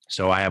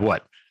 So I have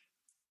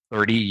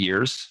 30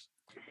 years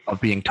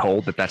of being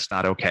told that that's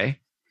not okay,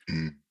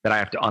 that I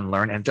have to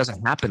unlearn. And it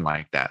doesn't happen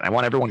like that. I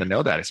want everyone to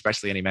know that,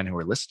 especially any men who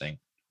are listening.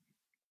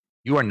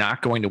 You are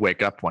not going to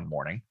wake up one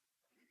morning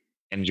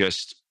and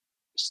just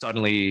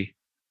suddenly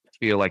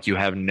feel like you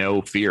have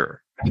no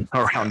fear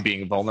around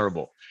being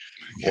vulnerable,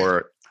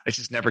 or it's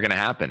just never going to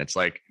happen. It's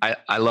like,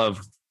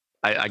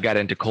 I got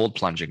into cold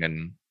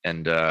plunging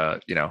and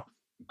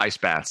ice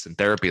baths and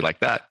therapy like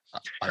that.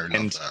 I love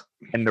that.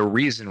 And the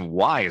reason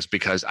why is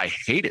because I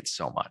hate it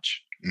so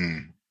much.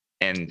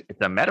 And it's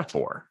a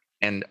metaphor.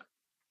 And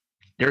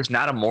there's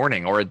not a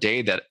morning or a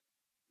day that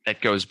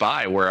goes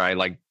by where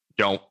I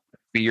don't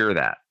fear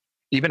that.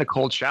 Even a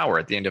cold shower,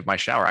 at the end of my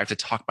shower, I have to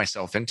talk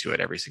myself into it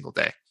every single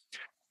day.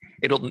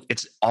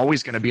 It's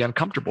always going to be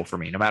uncomfortable for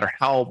me, no matter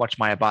how much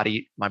my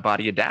body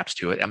adapts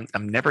to it.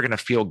 I'm never going to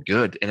feel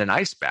good in an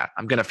ice bath.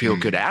 I'm going to feel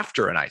good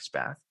after an ice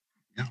bath.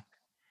 Yeah.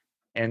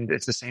 And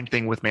it's the same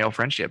thing with male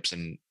friendships.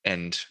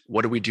 And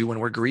what do we do when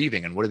we're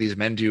grieving? And what do these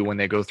men do when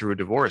they go through a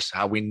divorce?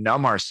 How we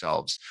numb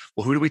ourselves.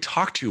 Well, who do we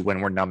talk to when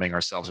we're numbing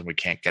ourselves and we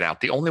can't get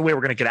out? The only way we're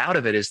going to get out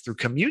of it is through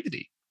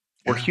community.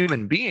 We're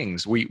human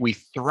beings. We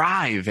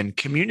thrive in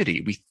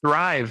community. We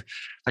thrive,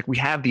 we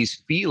have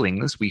these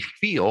feelings we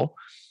feel,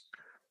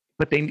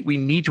 but we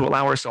need to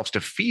allow ourselves to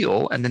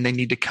feel, and then they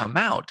need to come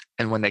out.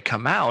 And when they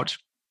come out,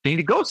 they need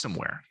to go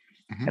somewhere.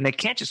 Mm-hmm. And they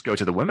can't just go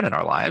to the women in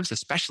our lives,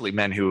 especially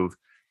men who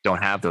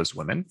don't have those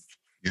women.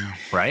 Yeah.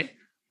 Right?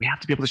 We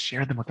have to be able to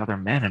share them with other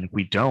men. And if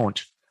we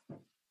don't,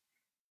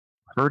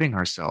 hurting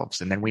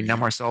ourselves, and then we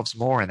numb ourselves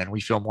more, and then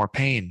we feel more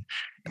pain.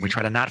 and we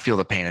try to not feel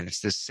the pain. And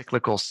it's this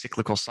cyclical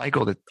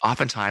cycle that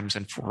oftentimes,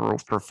 and for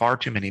far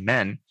too many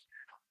men,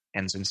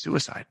 ends in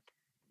suicide.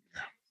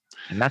 Yeah.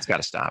 And that's got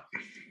to stop.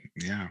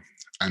 Yeah.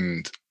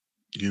 And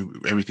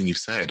everything you've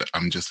said,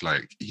 I'm just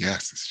like,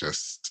 yes, it's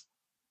just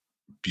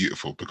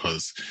beautiful,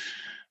 because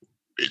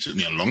it took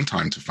me a long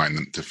time to find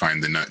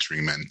the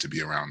nurturing men to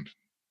be around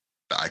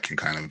that I can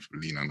kind of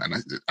lean on.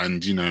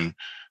 And you know,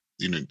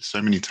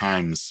 so many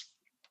times,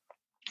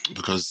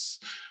 because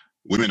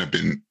women have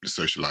been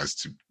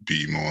socialized to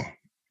be more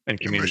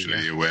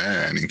emotionally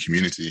aware and in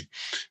community.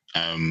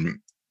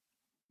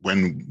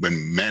 When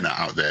men are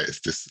out there, it's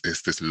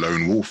this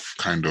lone wolf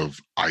kind of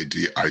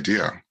idea.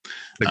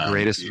 The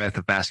greatest myth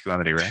of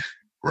masculinity, right?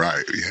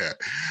 Right. Yeah.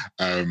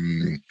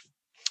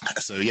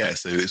 So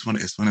it's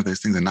one of those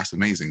things, and that's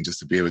amazing, just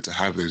to be able to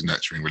have those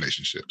nurturing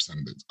relationships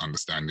and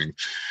understanding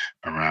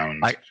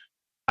around.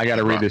 I got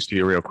to read this to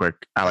you real quick,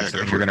 Alex. I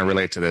think you're going to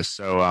relate to this.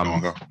 So,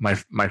 go.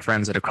 my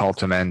friends at A Call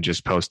to Men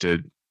just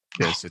posted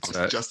this.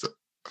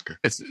 Okay.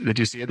 Did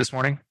you see it this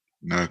morning?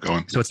 No, go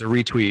on. So it's a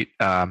retweet.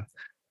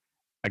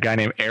 A guy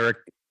named Eric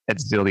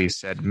Edzili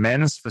said,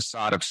 "Men's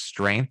facade of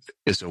strength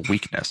is a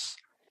weakness,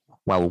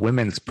 while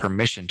women's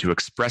permission to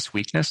express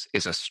weakness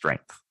is a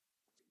strength."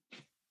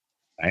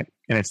 Right?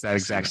 And it's that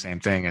exact same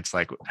thing. It's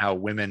like how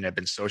women have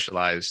been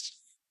socialized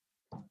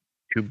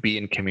to be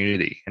in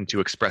community and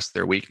to express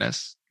their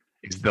weakness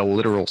is the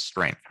literal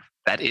strength.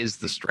 That is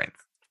the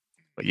strength.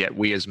 But yet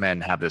we as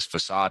men have this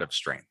facade of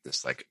strength,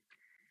 this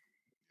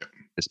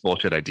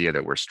bullshit idea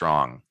that we're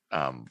strong,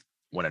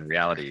 when in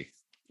reality,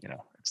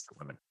 it's the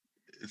women.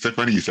 It's so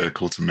funny you said A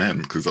Call to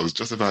Men, because I was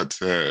just about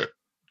to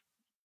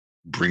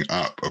bring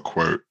up a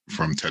quote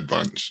from Ted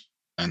Bunch.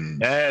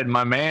 And Ed,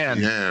 my man.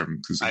 Yeah,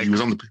 because he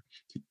was on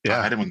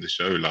I had him on the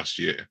show last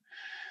year,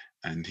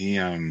 and he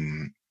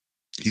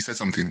said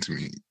something to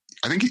me.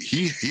 I think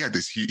he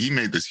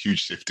made this huge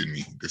shift in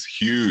me, this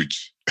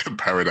huge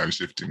paradigm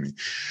shift in me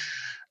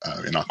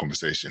in our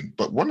conversation.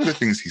 But one of the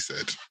things he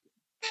said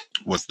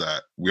was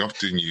that we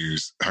often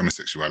use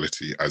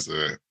homosexuality as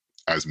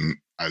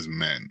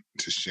men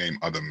to shame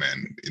other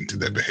men into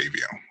their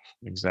behavior.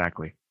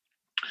 Exactly.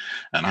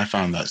 And I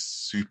found that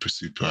super,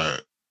 super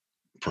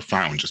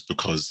profound, just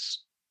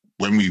because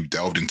when we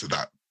delved into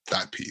that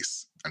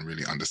piece and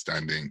really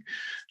understanding,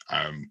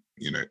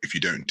 if you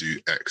don't do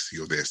X,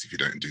 you're this. If you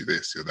don't do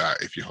this, you're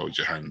that. If you hold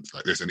your hands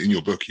like this. And in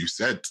your book, you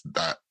said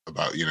that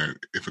about,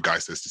 if a guy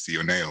says to see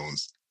your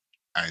nails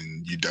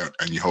and you don't,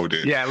 and you hold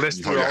it. Yeah,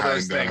 listen to all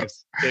those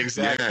things.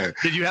 Exactly. Yeah.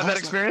 Did you have that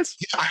experience?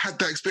 Yeah, I had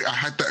that experience. I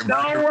had that.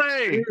 No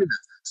way.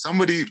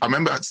 I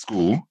remember at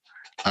school,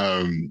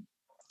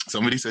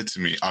 somebody said to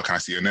me, "Oh, can I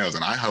see your nails?"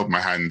 And I held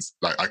my hands,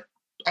 like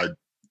I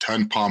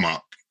turned palm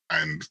up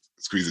and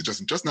squeeze it,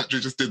 just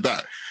naturally, just did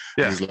that.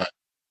 Yeah. It was like,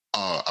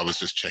 "Oh, I was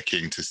just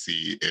checking to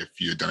see if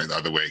you had done it the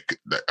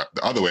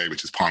other way,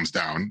 which is palms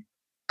down,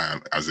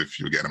 as if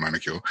you were getting a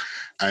manicure."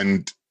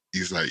 And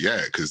he's like,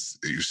 "Yeah, because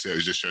it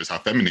just shows how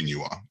feminine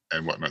you are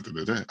and whatnot."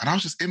 And I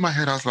was just in my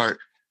head, I was like,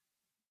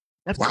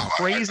 "That's wow,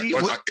 crazy." I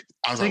was like,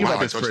 think "Wow,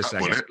 about this for a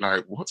second.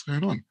 Like, what's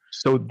going on?"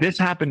 So this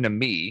happened to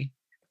me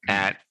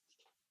at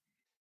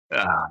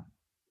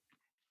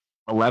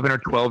 11 or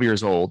 12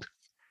 years old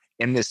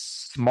in this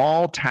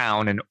small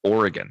town in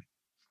Oregon.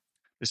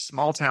 This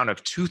small town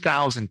of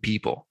 2,000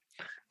 people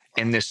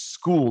in this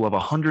school of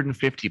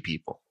 150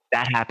 people.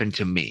 That happened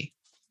to me.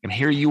 And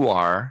here you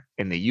are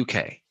in the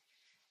UK.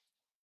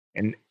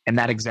 And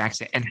that exact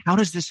same. And how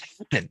does this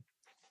happen?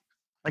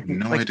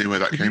 No idea where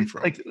that came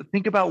from.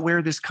 Think about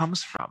where this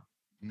comes from.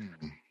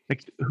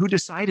 Like, who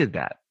decided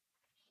that?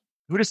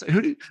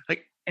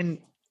 And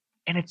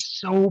it's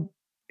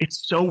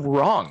so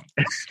wrong.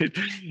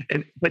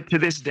 But to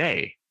this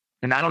day,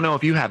 and I don't know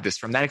if you have this,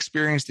 from that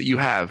experience that you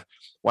have,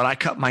 when I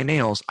cut my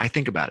nails, I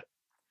think about it.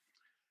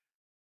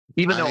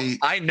 Even though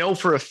I know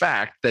for a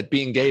fact that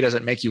being gay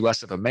doesn't make you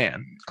less of a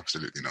man.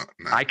 Absolutely not.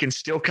 No. I can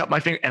still cut my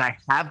finger. And I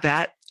have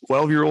that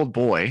 12-year-old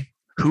boy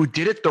who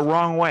did it the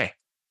wrong way.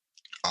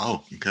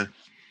 Oh, okay.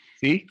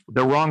 See?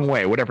 The wrong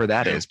way, whatever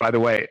that is. By the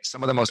way,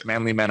 some of the most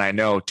manly men I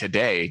know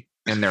today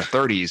in their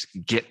 30s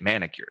get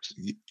manicures.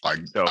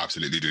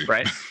 Absolutely do.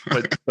 Right?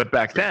 But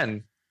back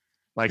then,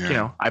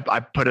 I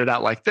put it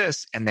out like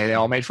this and they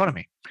all made fun of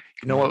me.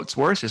 You know what's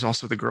worse is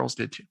also the girls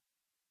did too.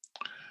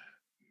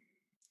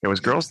 There was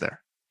girls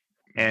there.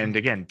 And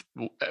again,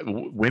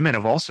 women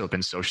have also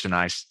been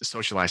socialized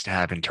to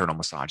have internal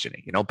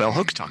misogyny. Bell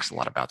Hooks talks a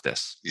lot about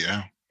this.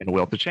 Yeah. In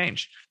Will to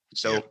Change.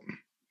 So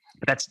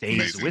that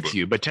stays with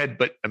you. But Ted,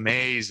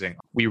 amazing.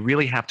 We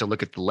really have to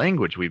look at the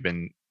language we've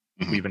been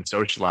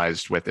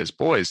socialized with as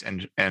boys,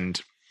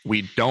 and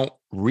we don't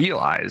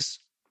realize,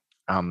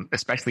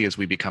 especially as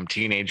we become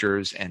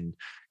teenagers and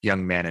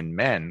young men and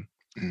men,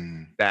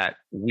 that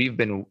we've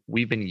been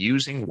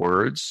using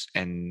words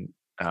and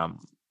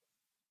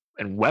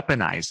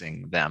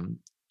weaponizing them,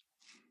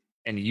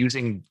 and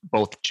using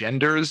both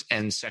genders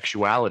and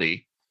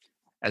sexuality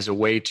as a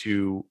way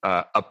to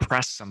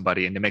oppress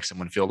somebody and to make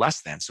someone feel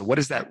less than. So what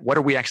is that? What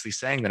are we actually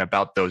saying then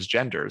about those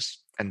genders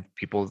and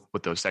people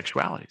with those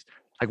sexualities?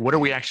 Like, what are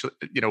we actually,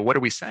 what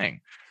are we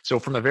saying? So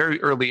from a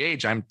very early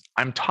age, I'm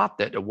taught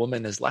that a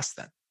woman is less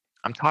than.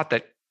 I'm taught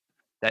that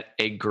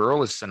a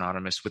girl is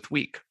synonymous with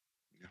weak.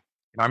 Yeah.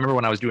 I remember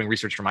when I was doing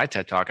research for my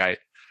TED Talk, I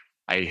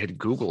had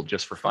Googled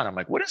just for fun. I'm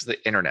like, what does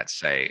the internet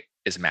say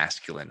is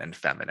masculine and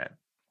feminine?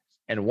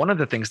 And one of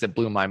the things that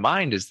blew my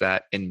mind is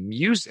that in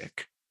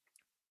music,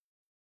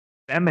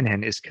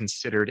 feminine is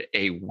considered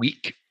a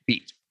weak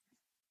beat.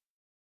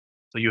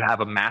 So you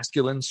have a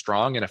masculine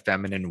strong and a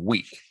feminine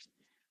weak.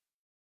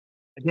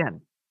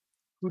 Again,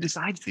 who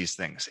decides these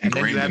things? And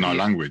ingrained in our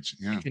language.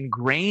 Yeah. It's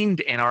ingrained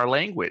in our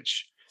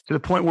language to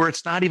the point where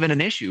it's not even an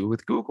issue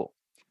with Google.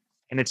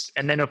 And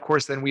then of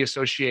course, then we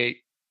associate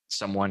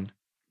someone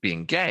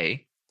being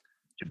gay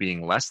to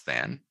being less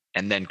than.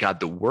 And then, God,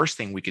 the worst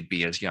thing we could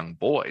be as young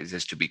boys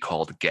is to be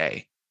called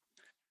gay,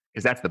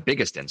 because that's the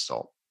biggest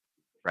insult,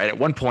 right? At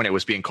one point, it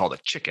was being called a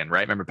chicken,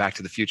 right? Remember Back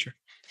to the Future?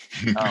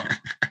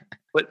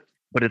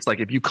 But it's like,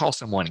 if you call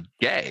someone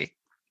gay,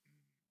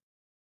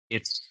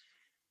 it's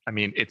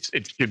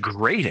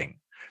degrading.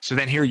 So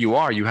then here you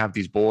are, you have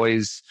these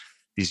boys,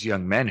 these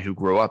young men who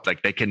grow up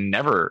like they can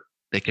never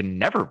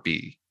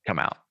come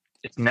out.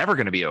 It's never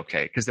going to be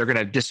okay because they're going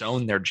to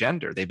disown their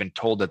gender. They've been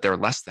told that they're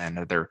less than,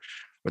 or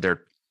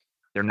they're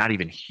not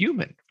even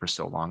human for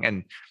so long.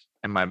 And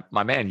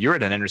my man, you're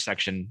at an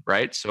intersection,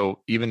 right?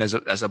 So even as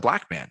a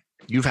Black man,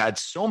 you've had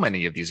so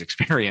many of these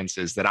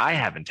experiences that I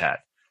haven't had,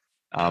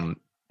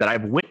 that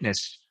I've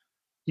witnessed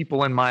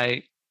people in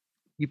my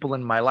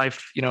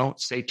life,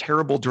 say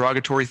terrible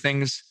derogatory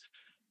things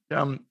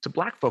to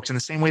Black folks in the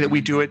same way that we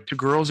do it to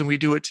girls and we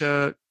do it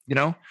to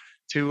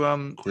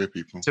queer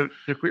people. To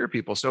queer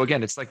people. So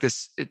again, it's like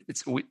this.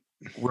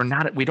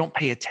 We don't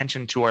pay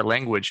attention to our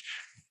language,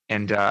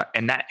 and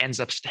that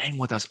ends up staying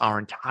with us our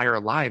entire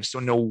lives. So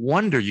no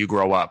wonder you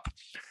grow up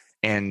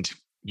and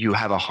you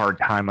have a hard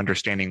time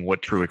understanding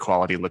what true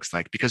equality looks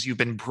like, because you've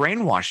been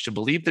brainwashed to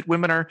believe that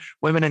women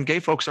and gay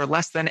folks are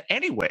less than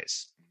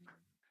anyways.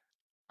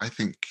 I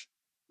think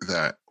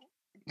that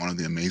one of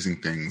the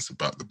amazing things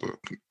about the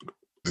book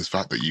is the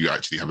fact that you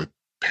actually have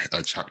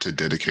a chapter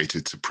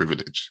dedicated to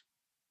privilege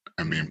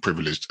and being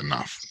privileged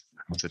enough.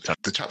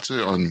 The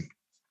chapter on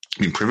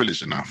being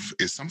privileged enough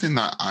is something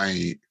that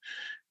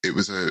it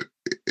was a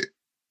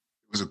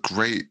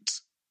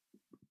great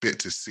bit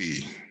to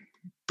see,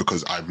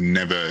 because I've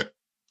never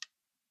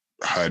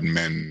heard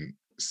men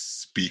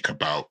speak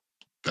about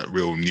that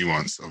real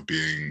nuance of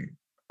being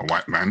a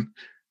white man,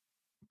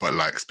 but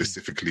like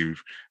specifically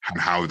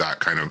and how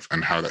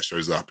that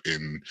shows up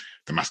in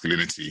the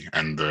masculinity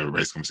and the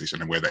race conversation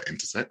and where that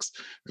intersects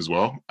as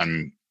well.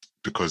 And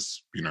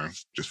because,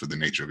 just for the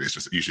nature of it, it's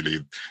just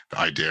usually the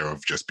idea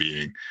of just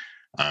being,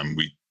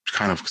 we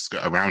kind of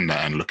skirt around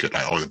that and look at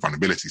like, the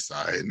vulnerability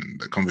side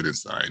and the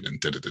confidence side and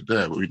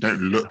but we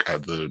don't look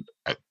at the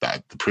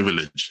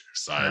privilege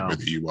side, no.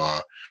 Whether you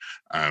are,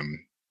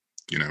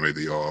 whether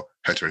you're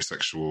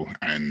heterosexual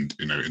and,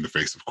 in the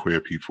face of queer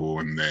people,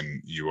 and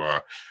then you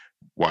are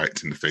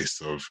white in the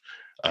face of,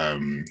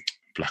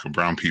 Black and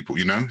brown people,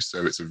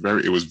 so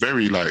it was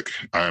very like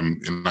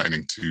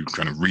enlightening to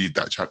kind of read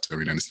that chapter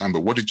and understand.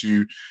 But how did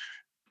you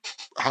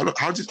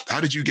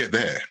get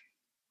there?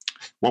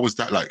 What was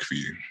that like for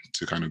you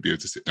to kind of be able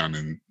to sit down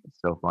and? It's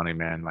so funny,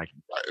 man. Like,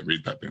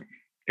 read that bit.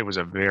 It was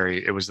a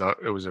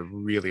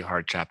really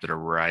hard chapter to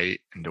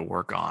write and to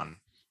work on,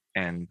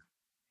 and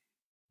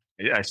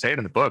I say it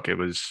in the book.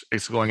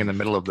 It's going in the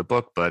middle of the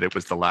book, but it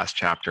was the last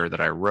chapter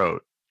that I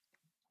wrote.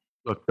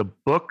 Look, the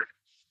book.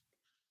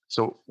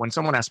 So when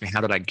someone asks me,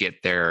 how did I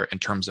get there in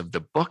terms of the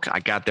book,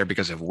 I got there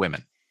because of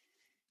women.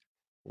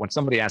 When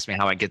somebody asked me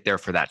how I get there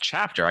for that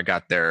chapter, I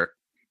got there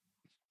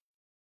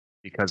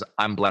because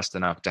I'm blessed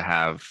enough to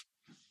have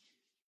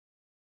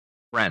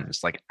friends,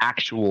 like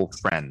actual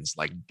friends,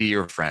 like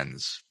dear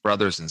friends,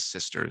 brothers and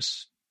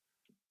sisters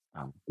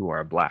who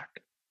are Black,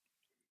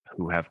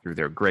 who have through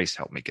their grace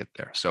helped me get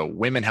there. So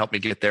women helped me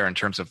get there in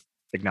terms of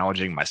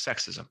acknowledging my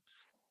sexism.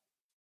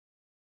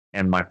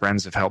 And my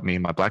friends have helped me,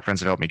 my Black friends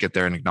have helped me get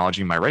there in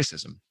acknowledging my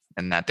racism,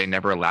 and that they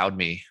never allowed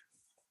me,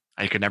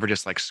 I could never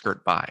just like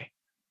skirt by.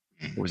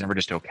 It was never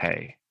just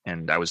okay.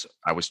 And I was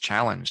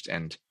challenged.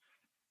 And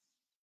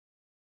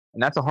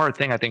that's a hard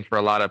thing, I think, for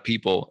a lot of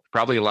people,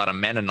 probably a lot of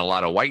men and a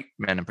lot of white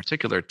men in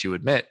particular, to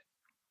admit.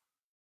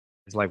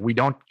 It's like, we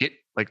don't get,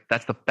 like,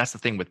 that's the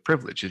thing with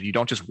privilege, is you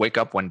don't just wake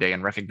up one day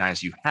and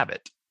recognize you have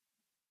it.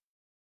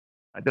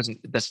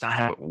 That's not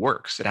how it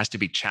works. It has to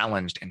be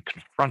challenged and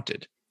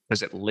confronted,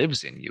 because it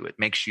lives in you. It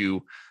makes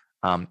you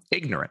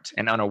ignorant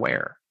and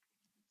unaware.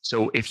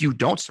 So if you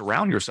don't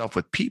surround yourself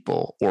with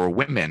people or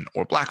women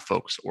or Black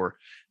folks or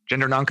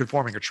gender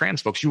nonconforming or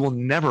trans folks, you will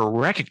never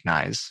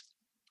recognize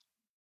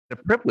the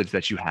privilege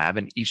that you have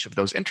in each of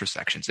those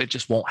intersections. It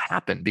just won't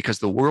happen, because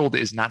the world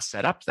is not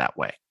set up that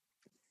way.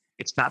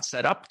 It's not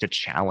set up to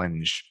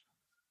challenge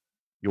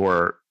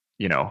your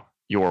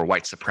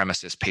white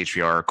supremacist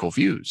patriarchal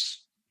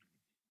views.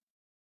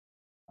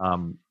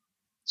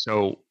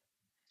 So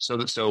So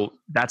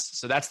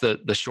that's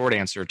the short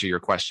answer to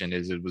your question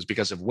is it was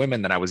because of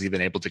women that I was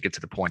even able to get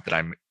to the point that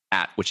I'm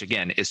at, which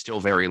again is still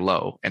very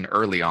low and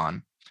early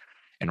on,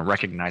 and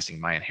recognizing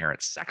my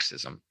inherent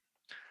sexism.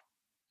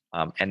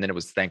 And then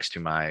it's thanks to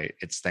my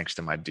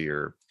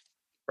dear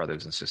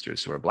brothers and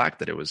sisters who are Black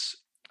that I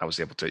was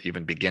able to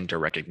even begin to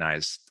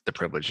recognize the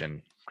privilege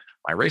in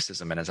my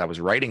racism. And as I was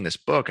writing this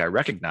book, I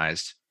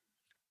recognized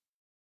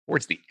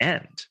towards the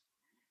end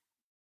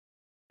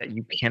that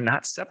you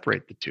cannot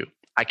separate the two.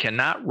 I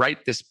cannot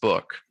write this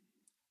book,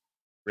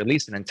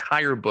 release an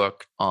entire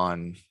book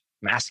on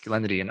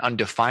masculinity and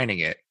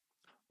undefining it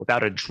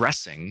without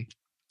addressing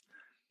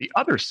the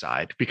other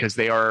side, because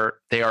they are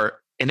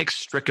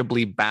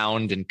inextricably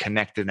bound and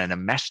connected and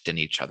enmeshed in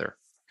each other.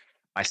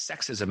 My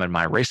sexism and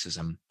my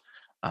racism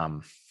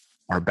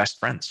are best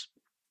friends.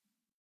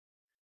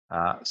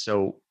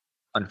 So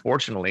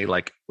unfortunately,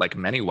 like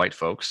many white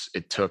folks,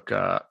 it took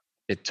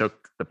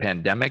the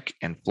pandemic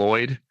and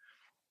Floyd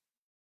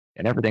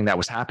and everything that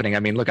was happening.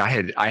 I mean, look, I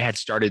had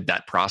started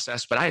that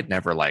process, but I'd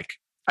never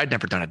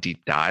done a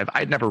deep dive.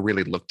 I'd never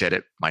really looked at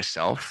it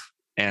myself.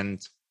 And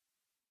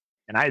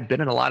I had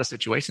been in a lot of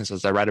situations,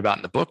 as I write about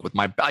in the book, with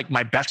my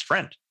best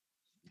friend,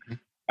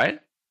 right?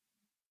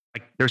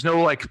 Like, there's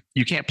no,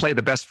 you can't play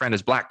the best friend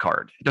as Black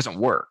card. It doesn't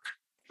work,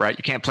 right?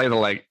 You can't play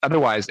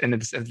otherwise. And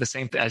it's the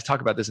same thing. I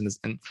talk about this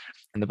in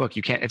the book.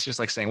 You can't, it's just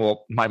like saying,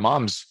 well, my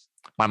mom's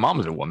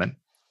a woman.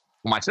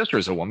 Well, my sister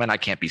is a woman. I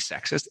can't be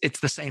sexist. It's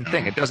the same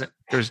thing. It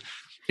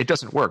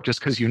doesn't work.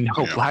 Just because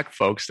Black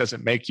folks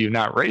doesn't make you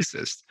not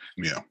racist.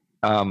 Yeah.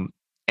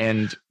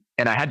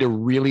 And I had to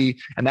really,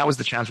 and that was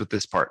the challenge with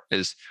this part,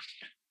 is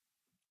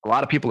a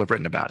lot of people have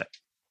written about it,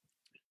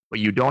 but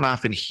you don't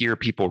often hear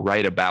people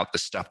write about the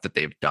stuff that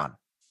they've done.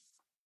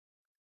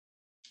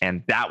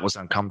 And that was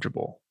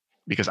uncomfortable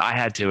because I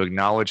had to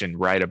acknowledge and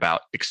write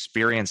about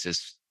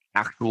experiences,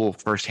 actual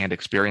firsthand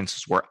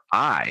experiences where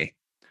I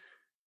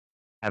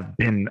have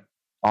been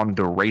on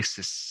the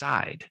racist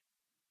side.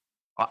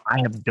 I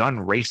have done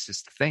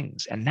racist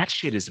things, and that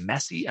shit is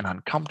messy and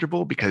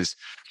uncomfortable because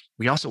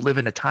we also live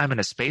in a time and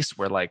a space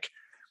where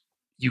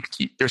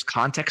there's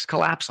context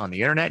collapse on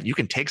the internet. You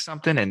can take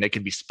something and it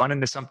can be spun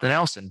into something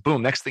else, and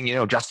boom, next thing you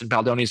know, Justin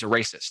Baldoni is a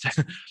racist.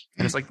 And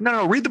it's like,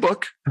 no, read the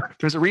book.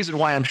 There's a reason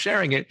why I'm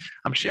sharing it.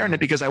 I'm sharing it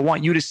because I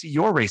want you to see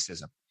your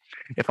racism.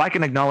 If I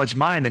can acknowledge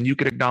mine, then you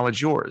can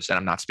acknowledge yours. And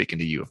I'm not speaking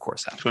to you, of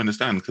course. To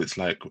understand, because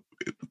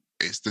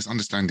it's this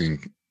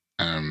understanding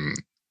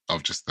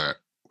of just that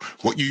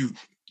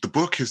the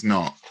book is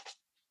not.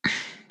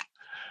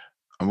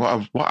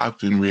 What I've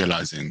been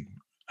realizing,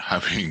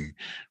 having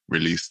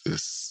released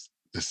this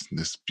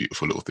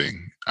beautiful little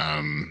thing,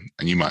 and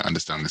you might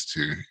understand this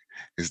too,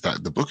 is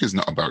that the book is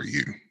not about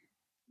you.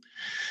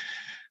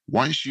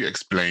 Once you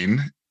explain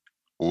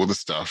all the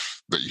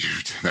stuff that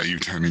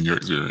you've done in your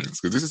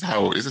experience, because this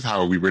is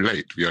how we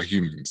relate. We are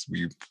humans.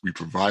 We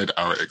provide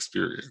our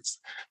experience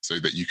so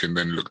that you can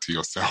then look to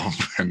yourself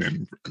and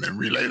then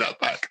relay that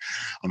back.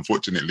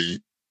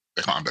 Unfortunately,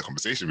 they can't have that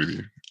conversation with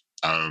you.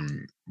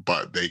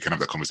 But they can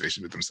have that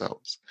conversation with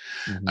themselves.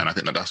 Mm-hmm. And I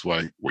think that's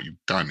why what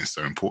you've done is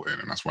so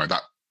important. And that's why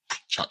that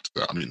chapter,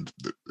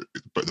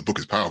 but the book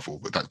is powerful,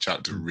 but that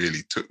chapter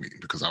really took me,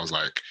 because I was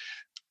like,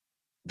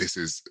 this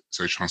is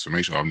so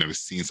transformational. I've never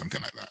seen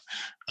something like that.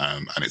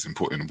 And it's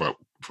important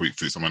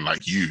for someone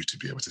like you to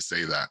be able to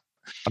say that.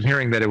 I'm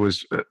hearing that it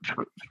was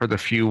for the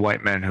few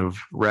white men who've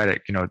read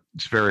it,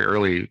 it's very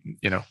early,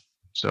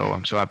 so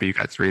I'm so happy you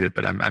got to read it,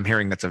 but I'm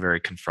hearing that's a very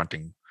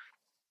confronting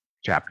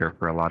chapter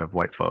for a lot of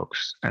white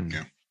folks.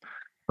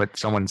 But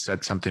someone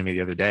said something to me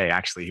the other day.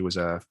 Actually, he was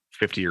a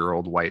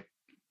 50-year-old white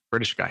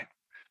British guy.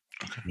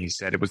 Okay. And he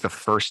said it was the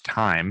first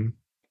time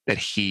that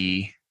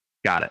he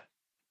got it.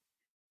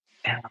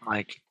 And I'm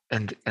like,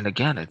 and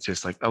again, it's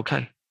just like,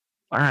 okay,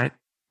 all right,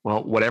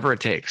 well, whatever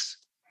it takes.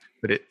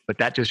 But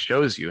that just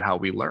shows you how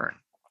we learn.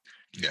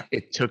 Yeah.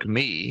 It took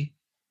me,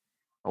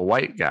 a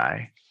white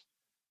guy,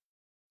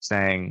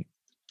 saying,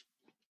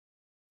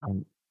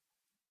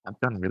 I've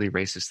done really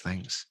racist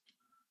things.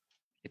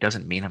 It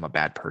doesn't mean I'm a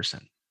bad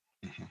person,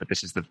 but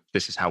this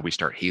is how we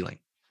start healing.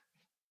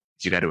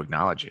 You got to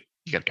acknowledge it.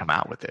 You got to come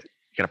out with it.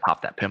 You got to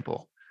pop that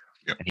pimple.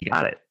 Yep. And he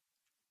got it.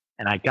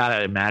 And I got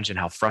to imagine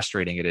how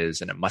frustrating it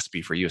is. And it must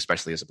be for you,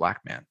 especially as a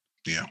Black man.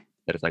 Yeah.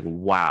 That it's like,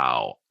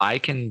 wow, my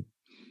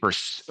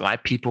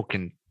people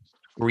can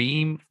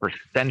scream for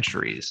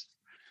centuries.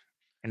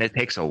 And it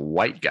takes a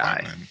white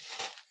guy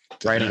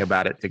writing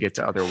about it to get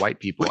to other white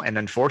people. And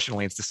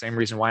unfortunately, it's the same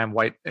reason why I'm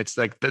white. It's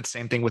like the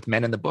same thing with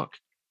men in the book.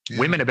 Yeah.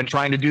 Women have been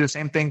trying to do the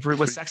same thing with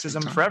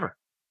sexism forever.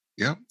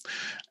 Yeah.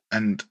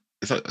 And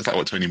it's like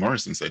what Toni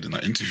Morrison said in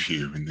that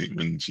interview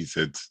when she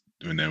said,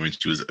 when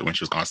she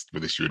was asked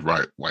whether she would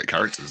write white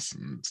characters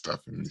and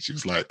stuff, and she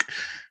was like,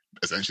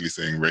 essentially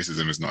saying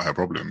racism is not her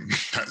problem.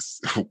 That's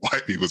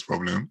white people's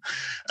problem.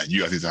 And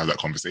you guys need to have that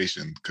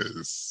conversation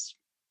because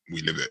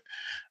we live it.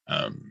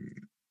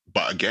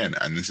 But again,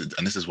 and this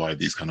is why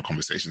these kind of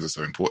conversations are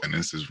so important.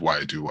 And this is why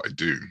I do what I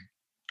do.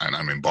 and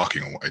I'm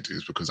embarking on what I do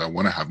is because I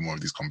want to have more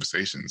of these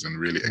conversations and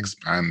really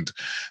expand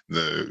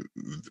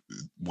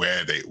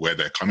where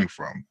they're coming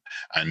from.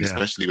 And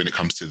especially when it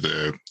comes to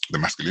the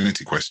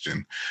masculinity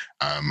question,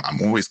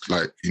 I'm always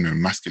like,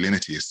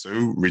 masculinity is so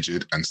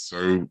rigid and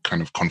so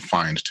kind of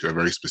confined to a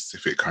very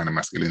specific kind of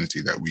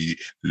masculinity that we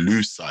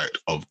lose sight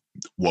of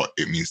what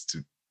it means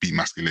to be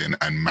masculine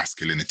and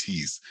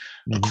masculinities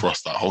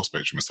across that whole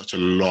spectrum. It's such a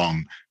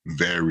long,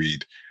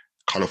 varied,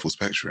 colorful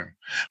spectrum.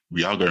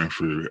 We are going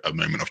through a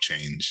moment of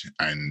change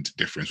and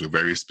difference. We're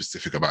very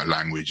specific about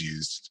language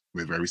used.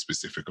 We're very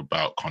specific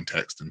about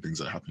context and things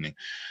that are happening.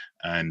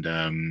 And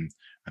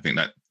I think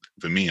that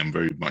for me, I'm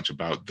very much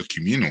about the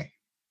communal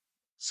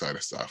side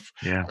of stuff.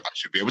 Yeah. I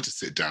should be able to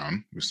sit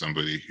down with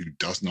somebody who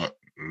does not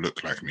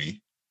look like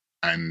me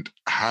and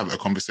have a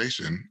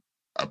conversation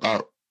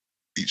about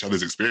each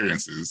other's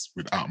experiences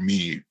without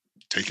me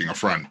taking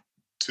affront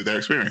to their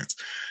experience.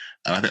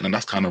 And I think that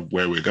that's kind of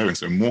where we're going.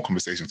 So more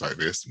conversations like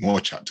this,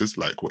 more chapters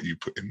like what you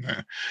put in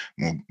there,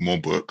 more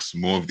books,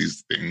 more of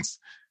these things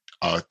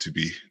are to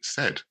be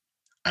said,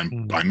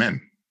 and by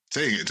men,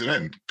 saying it to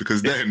men,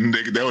 because then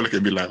they'll look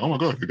at me like, oh my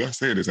God, the guy's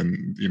saying this.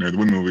 And, the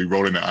women will be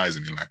rolling their eyes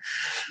and you're like,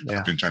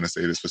 I've been trying to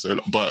say this for so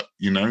long. But,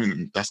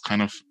 that's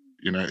kind of,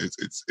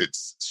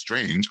 it's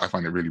strange. I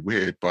find it really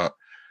weird, but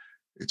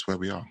it's where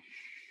we are.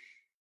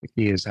 The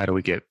key is, how do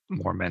we get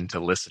more men to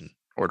listen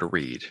or to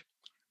read?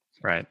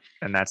 Right.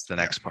 And that's the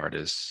next part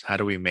is, how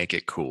do we make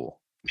it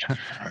cool?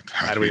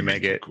 How do we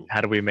make it cool?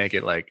 How do we make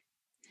it like,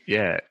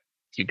 you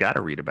got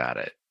to read about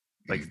it.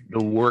 Like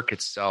the work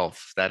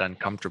itself, that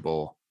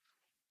uncomfortable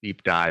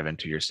deep dive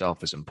into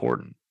yourself is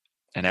important.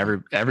 And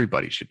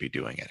everybody should be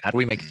doing it. How do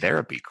we make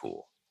therapy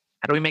cool?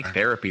 How do we make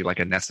therapy like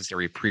a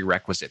necessary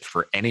prerequisite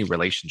for any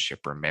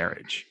relationship or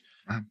marriage?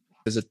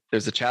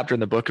 There's a chapter in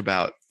the book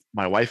about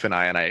my wife and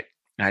I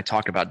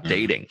talk about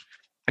dating.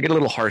 I get a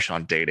little harsh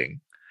on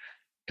dating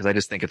because I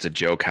just think it's a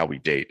joke how we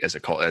date as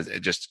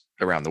just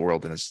around the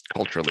world and as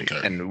culturally.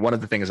 Okay. And one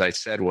of the things I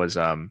said was,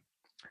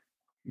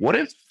 what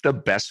if the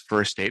best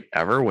first date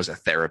ever was a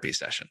therapy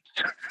session?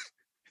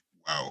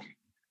 Wow.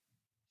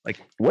 Like,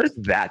 what if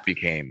that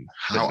became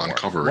how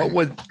uncovering?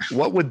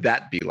 What would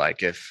that be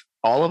like if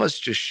all of us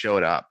just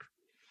showed up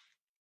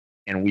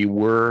and we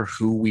were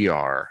who we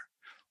are,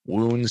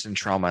 wounds and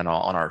trauma and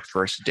all, on our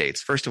first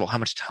dates? First of all, how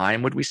much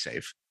time would we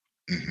save?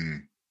 Mm-hmm.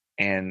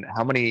 And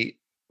how many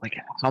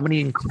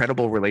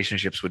incredible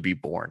relationships would be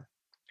born?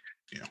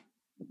 Yeah.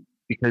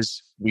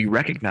 Because we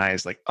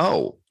recognize like,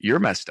 oh, you're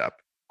messed up,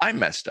 I'm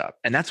messed up.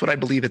 And that's what I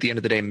believe at the end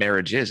of the day,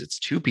 marriage is. It's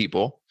two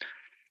people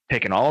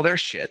taking all their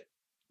shit,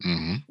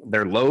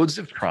 their loads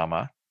of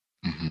trauma,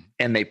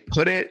 and they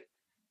put it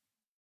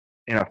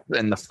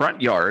in the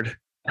front yard,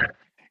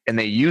 and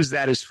they use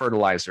that as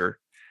fertilizer,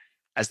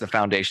 as the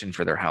foundation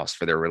for their house,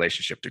 for their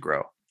relationship to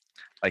grow.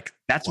 Like,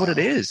 that's what it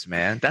is,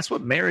 man. That's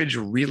what marriage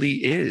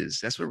really is.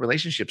 That's what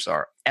relationships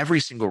are. Every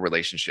single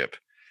relationship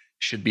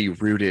should be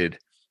rooted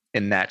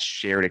in that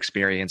shared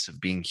experience of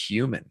being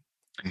human,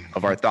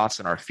 of our thoughts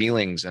and our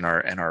feelings and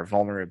our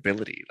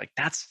vulnerability. Like,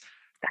 that's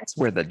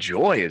where the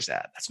joy is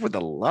at. That's where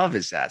the love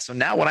is at. So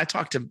now when I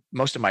talk to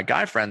most of my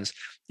guy friends,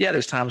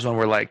 there's times when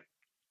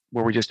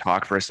where we just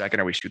talk for a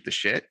second or we shoot the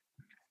shit.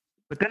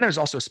 But then there's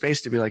also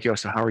space to be like, yo,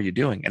 so how are you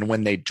doing? And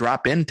when they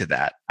drop into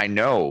that, I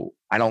know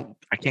I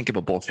can't give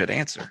a bullshit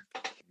answer.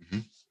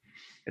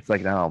 It's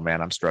like, no,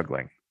 man, I'm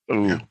struggling.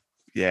 Ooh,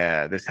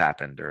 yeah, this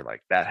happened or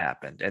like that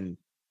happened. And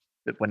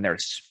when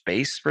there's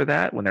space for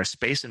that, when there's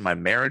space in my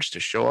marriage to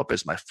show up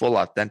as my full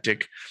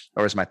authentic,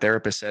 or as my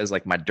therapist says,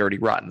 like my dirty,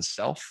 rotten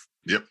self.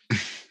 Yep.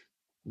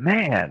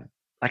 Man,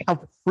 like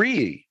how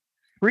freeing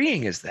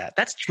is that?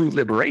 That's true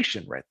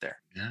liberation right there.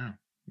 Yeah.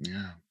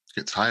 Yeah.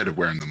 Get tired of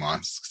wearing the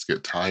masks,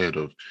 get tired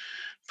of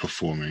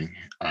performing.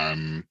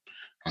 I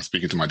was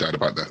speaking to my dad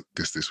about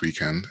this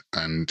weekend,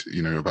 and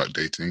about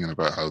dating and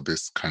about how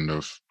this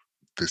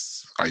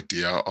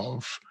idea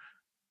of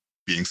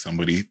being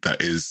somebody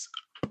that is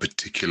a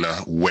particular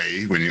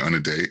way when you're on a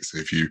date.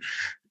 So he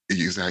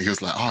was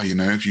like, oh,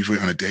 if you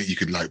went on a date, you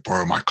could like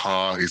borrow my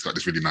car. He's got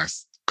this really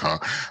nice car,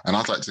 and I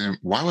was like to him,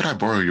 why would I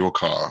borrow your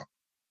car?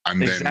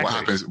 And then what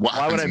happens?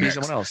 Why would I be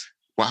someone else?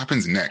 What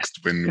happens next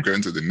when we go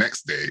into the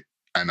next date?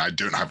 And I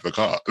don't have the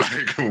car.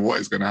 Like,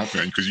 what is going to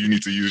happen? Because you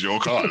need to use your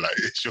car. Like,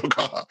 it's your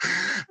car.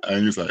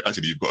 And he's like,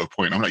 actually, you've got a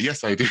point. I'm like,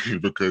 yes, I do,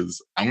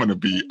 because I'm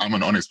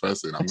an honest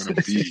person. I'm going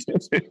to be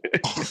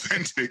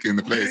authentic in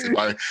the place. If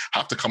I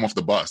have to come off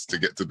the bus to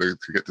get to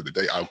the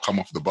date, I'll come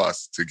off the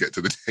bus to get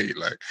to the date.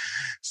 Like,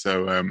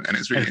 so, and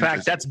it's really, in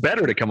fact, that's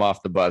better to come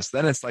off the bus.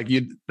 Then it's like,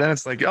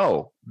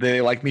 oh,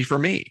 they like me for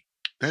me.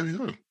 There we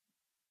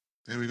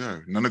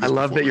go. None of this. I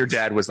love that your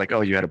dad was like, oh,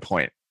 you had a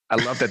point. I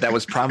love that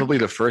was probably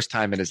the first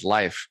time in his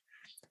life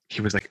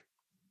he was like,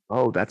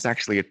 oh, that's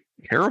actually a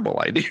terrible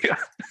idea.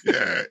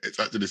 Yeah, it's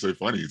actually so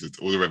funny. It's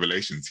all the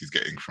revelations he's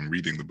getting from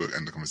reading the book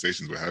and the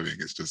conversations we're having.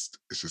 It's just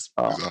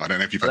bizarre. I don't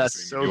know if you've had the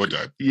same with your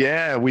dad.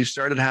 Yeah, we've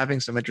started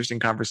having some interesting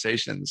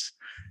conversations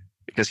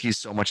because he's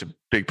so much a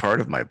big part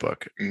of my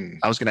book.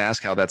 I was going to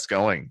ask how that's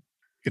going,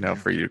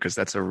 for you, because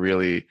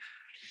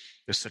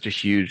there's It's such a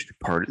huge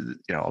part,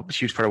 a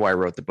huge part of why I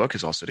wrote the book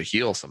is also to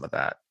heal some of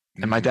that.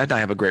 And my Mm-hmm. dad and I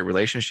have a great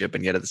relationship,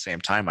 and yet at the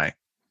same time, I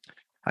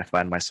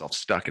find myself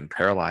stuck and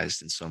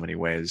paralyzed in so many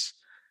ways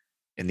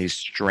in these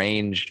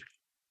strange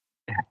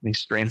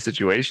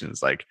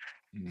situations, like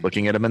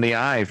looking at him in the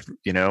eye,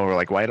 or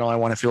like, why don't I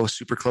want to feel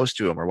super close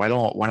to him? Or why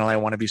don't I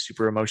want to be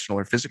super emotional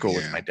or physical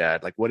with my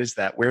dad? Like, what is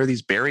that? Where are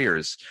these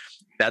barriers?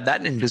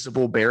 That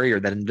invisible barrier,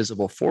 that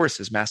invisible force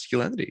is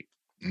masculinity.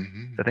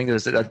 Mm-hmm. The thing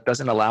is that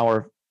doesn't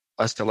allow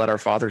us to let our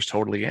fathers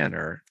totally in,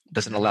 or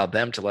doesn't allow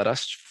them to let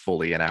us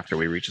fully in after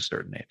we reach a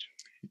certain age.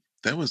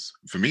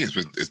 For me,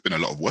 it's been a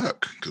lot of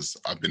work because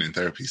I've been in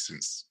therapy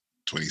since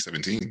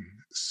 2017.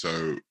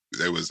 So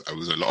there was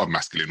a lot of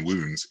masculine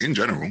wounds in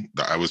general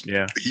that I was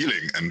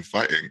healing and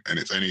fighting, and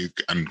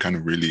I'm kind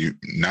of really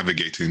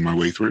navigating my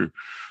way through.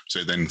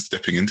 So then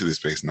stepping into this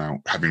space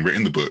now, having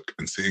written the book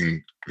and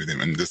sitting with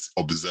him and just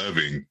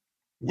observing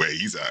where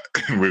he's at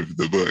with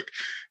the book,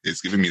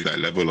 it's given me that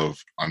level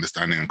of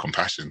understanding and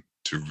compassion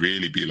to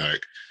really be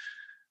like,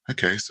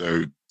 okay,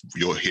 so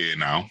you're here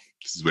now.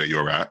 This is where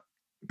you're at.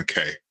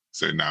 Okay,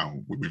 so now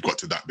we've got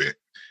to that bit.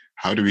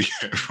 How do we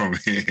get from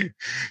here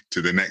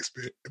to the next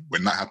bit?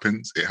 When that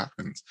happens, it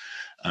happens.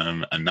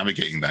 And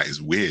navigating that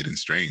is weird and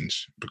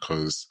strange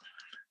because,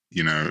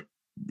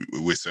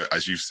 we're so,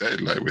 as you've said,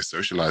 like we're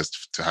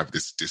socialized to have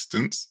this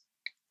distance,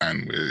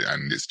 and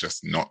it's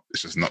just not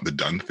the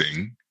done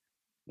thing.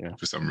 Yeah.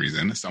 For some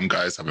reason, some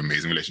guys have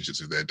amazing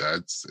relationships with their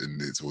dads,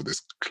 and it's all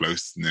this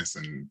closeness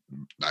and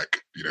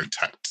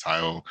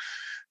tactile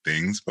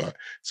things. But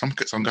some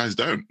guys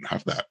don't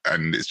have that,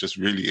 and it's just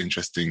really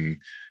interesting,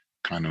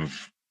 kind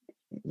of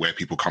where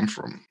people come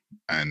from,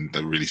 and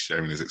they're really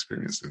sharing his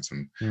experiences.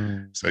 And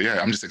so,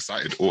 I'm just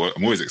excited, or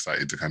I'm always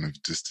excited to kind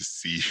of just to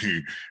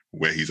see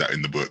where he's at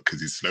in the book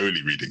because he's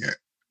slowly reading it.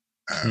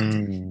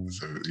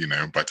 So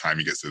by the time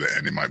he gets to the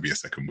end, it might be a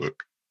second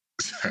book.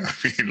 So I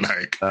mean,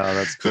 like, oh,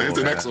 that's cool. So it's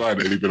the next one,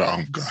 and he'll be like,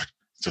 "Oh God,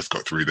 just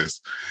got through this."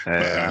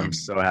 I'm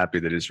so happy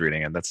that he's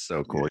reading it. That's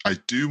so cool. I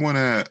do want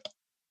to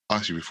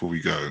ask you before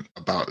we go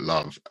about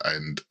love,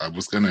 and I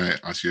was going to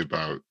ask you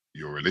about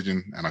your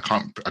religion, and I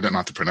don't know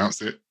how to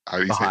pronounce it. How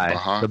do you say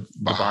Baha'i? The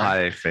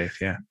Baha'i faith,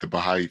 yeah. The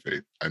Baha'i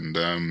faith. And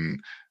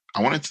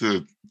I wanted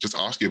to just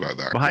ask you about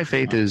that. Baha'i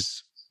faith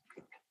is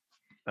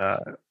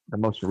the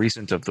most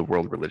recent of the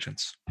world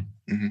religions.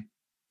 Mm-hmm.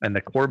 And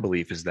the core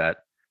belief is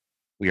that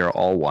we are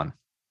all one.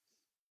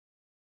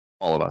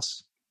 All of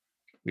us.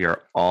 We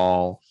are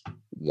all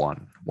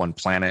one. One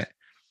planet,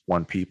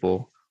 one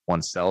people,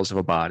 one cells of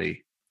a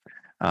body.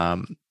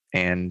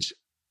 And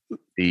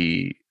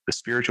the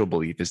spiritual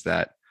belief is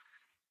that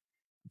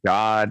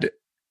God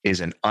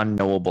is an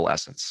unknowable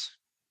essence.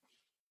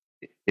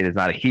 It is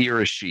not a he or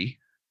a she.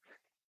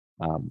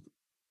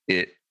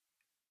 It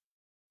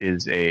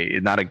is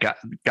not a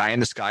guy in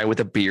the sky with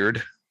a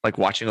beard, like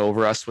watching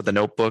over us with a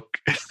notebook,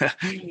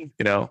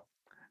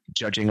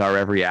 judging our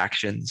every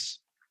actions.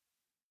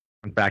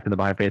 In fact, in the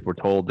Baha'i faith, we're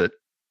told that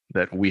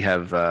we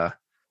have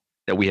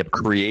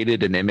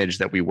created an image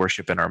that we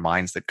worship in our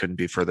minds that couldn't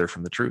be further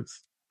from the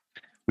truth.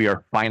 We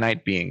are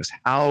finite beings.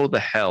 How the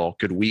hell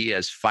could we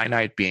as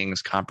finite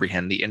beings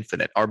comprehend the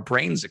infinite? Our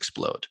brains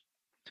explode.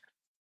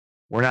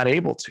 We're not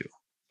able to.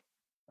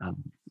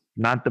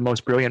 Not the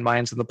most brilliant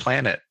minds on the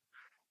planet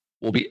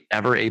will be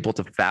ever able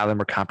to fathom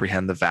or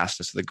comprehend the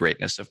vastness of the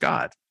greatness of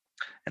God.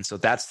 And so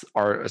that's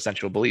our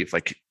essential belief.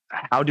 Like,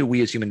 how do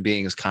we as human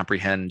beings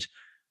comprehend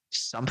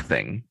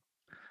something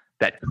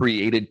that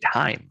created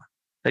time,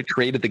 that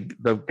created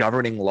the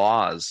governing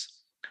laws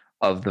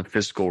of the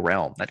physical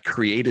realm, that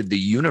created the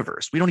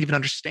universe? We don't even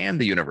understand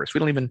the universe. We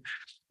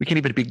can't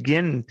even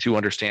begin to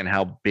understand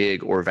how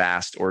big or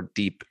vast or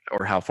deep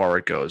or how far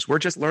it goes. We're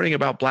just learning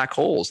about black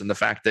holes and the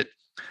fact that,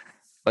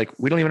 like,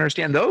 we don't even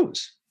understand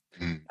those.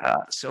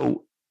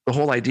 So the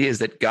whole idea is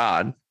that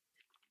God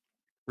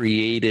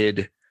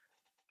created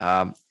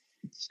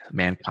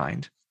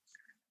mankind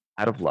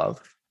out of love,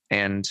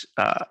 and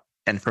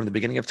from the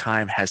beginning of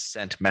time has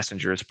sent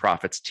messengers,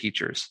 prophets,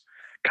 teachers,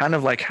 kind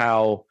of like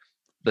how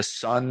the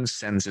sun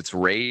sends its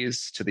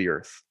rays to the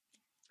earth.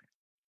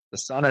 The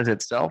sun as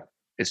itself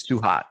is too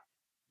hot.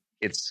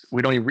 It's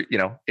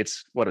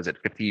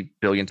 50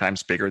 billion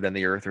times bigger than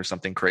the earth or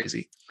something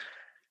crazy.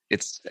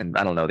 And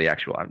I don't know the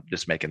actual, I'm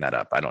just making that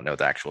up. I don't know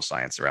the actual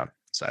science around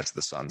besides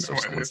the sun. So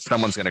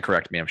someone's going to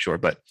correct me, I'm sure.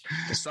 But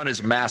the sun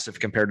is massive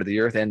compared to the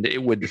earth, and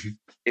it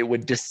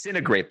would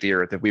disintegrate the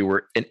earth if we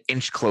were an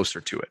inch closer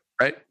to it,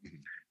 right?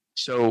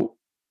 So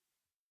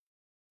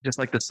just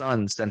like the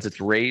sun sends its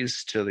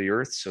rays to the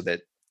earth so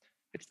that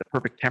it's the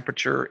perfect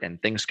temperature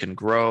and things can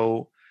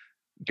grow,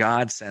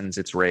 God sends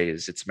its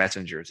rays, its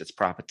messengers, its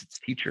prophets, its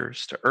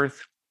teachers to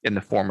earth in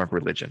the form of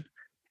religion.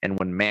 And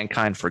when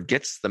mankind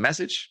forgets the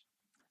message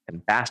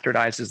and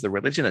bastardizes the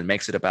religion and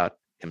makes it about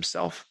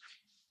himself,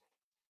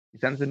 he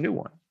sends a new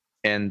one.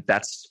 And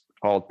that's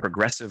called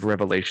progressive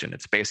revelation.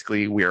 It's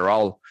basically we are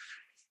all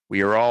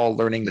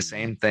learning the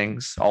same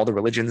things. All the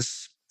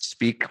religions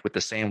speak with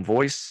the same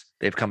voice.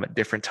 They've come at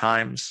different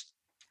times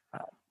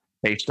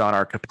based on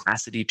our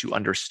capacity to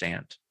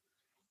understand.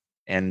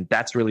 And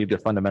that's really the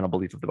fundamental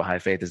belief of the Baha'i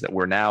faith, is that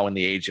we're now in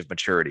the age of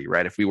maturity,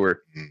 right? If we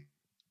were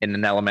in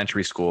an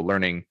elementary school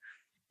learning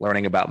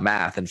about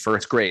math in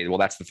first grade, well,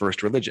 that's the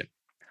first religion.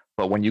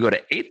 But when you go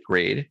to eighth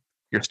grade,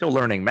 you're still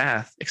learning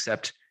math,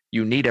 except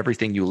you need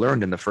everything you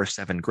learned in the first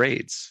 7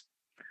 grades,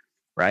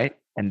 right?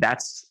 And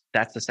that's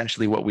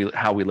essentially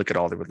how we look at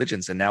all the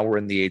religions. And now we're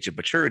in the age of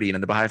maturity, and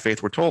in the Baha'i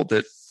faith, we're told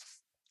that,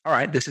 all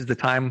right, this is the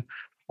time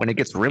when it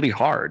gets really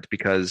hard,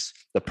 because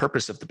the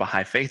purpose of the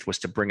Baha'i faith was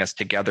to bring us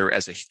together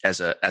as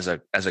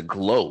a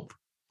globe,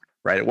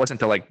 right? It wasn't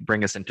to like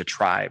bring us into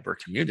tribe or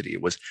community.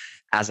 It was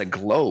as a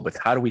globe. It's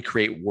how do we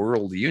create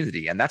world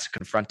unity? And that's a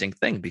confronting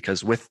thing,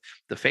 because with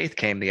the faith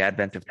came the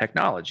advent of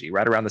technology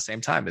right around the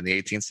same time in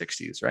the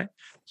 1860s, right?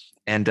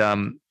 And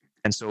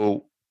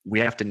so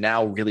we have to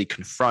now really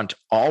confront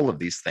all of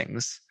these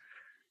things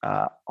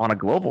on a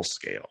global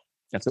scale.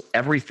 And so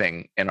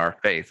everything in our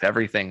faith,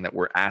 everything that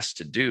we're asked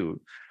to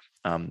do,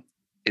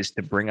 is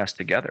to bring us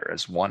together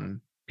as one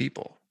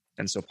people.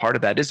 And so part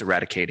of that is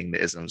eradicating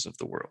the isms of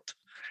the world,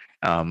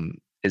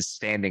 is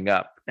standing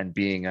up and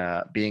being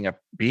a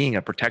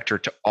protector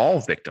to all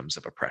victims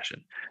of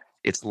oppression.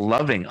 It's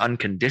loving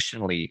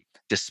unconditionally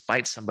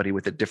despite somebody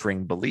with a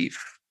differing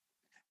belief.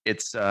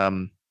 It's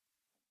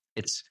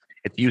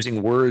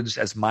using words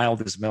as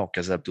mild as milk,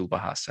 as Abdul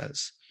Baha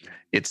says.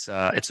 It's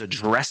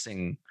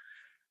addressing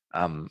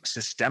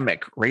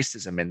systemic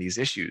racism in these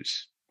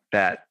issues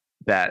that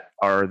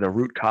are the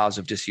root cause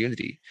of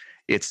disunity.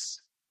 It's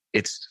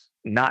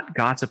not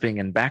gossiping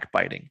and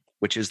backbiting,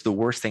 which is the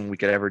worst thing we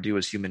could ever do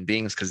as human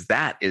beings, because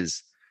that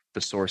is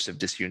the source of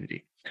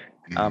disunity.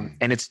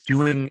 And it's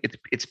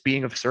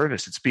being of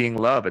service. It's being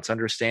love. It's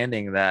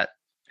understanding that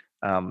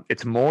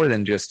it's more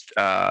than just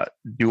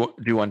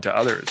do unto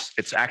others.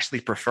 It's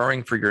actually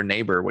preferring for your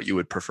neighbor what you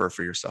would prefer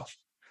for yourself.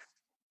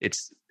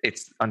 It's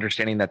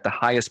understanding that the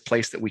highest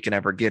place that we can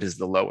ever get is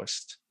the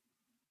lowest.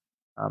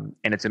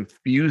 And it's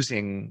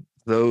infusing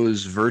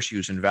those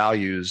virtues and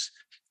values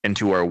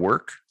into our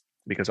work,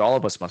 because all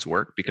of us must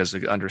work, because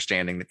of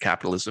understanding that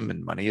capitalism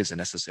and money is a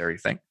necessary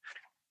thing.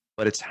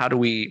 But it's how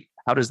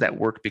does that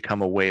work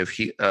become a way of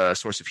a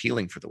source of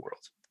healing for the world,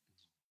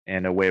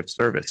 and a way of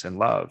service and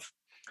love.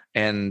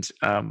 And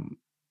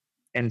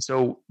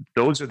so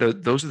those are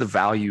the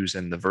values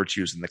and the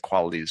virtues and the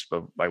qualities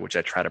by which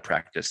I try to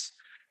practice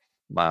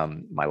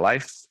my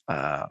life,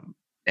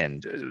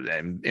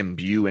 and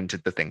imbue into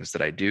the things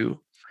that I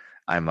do.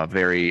 I'm a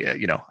very,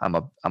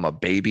 I'm a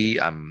baby.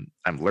 I'm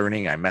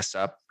learning. I mess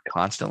up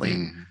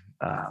constantly.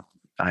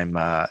 You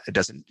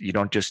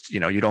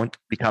don't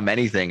become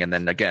anything, and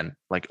then again,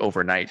 like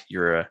overnight,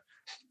 you're a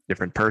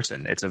different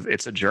person.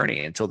 It's a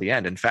journey until the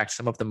end. In fact,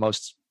 some of the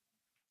most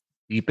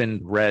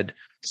deepened, read,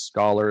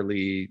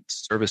 scholarly,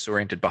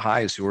 service-oriented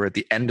Baha'is who are at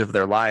the end of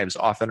their lives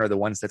often are the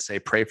ones that say,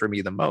 "Pray for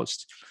me" the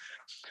most,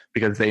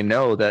 because they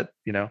know that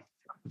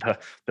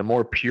the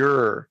more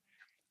pure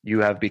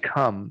you have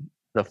become,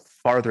 the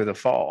farther the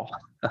fall.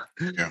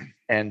 Yeah.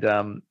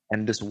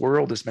 And this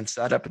world has been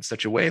set up in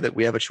such a way that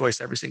we have a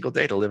choice every single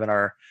day to live in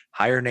our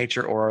higher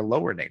nature or our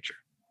lower nature.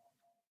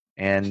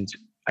 And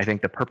I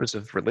think the purpose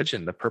of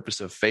religion, the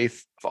purpose of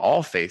faith, of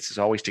all faiths, is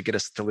always to get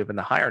us to live in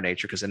the higher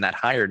nature, because in that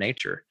higher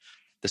nature,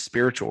 the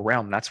spiritual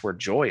realm, that's where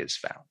joy is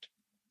found.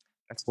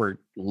 That's where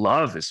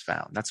love is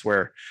found. That's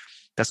where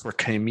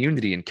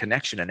community and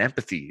connection and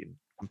empathy and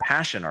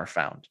compassion are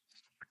found.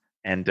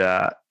 And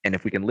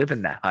if we can live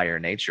in that higher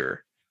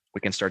nature,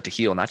 we can start to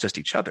heal not just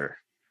each other,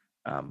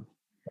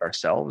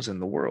 ourselves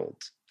and the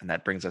world, and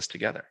that brings us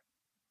together.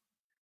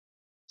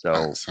 So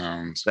that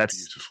sounds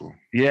beautiful.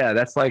 Yeah,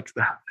 that's like,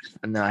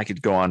 and then I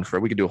could go on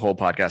we could do a whole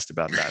podcast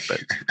about that,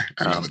 but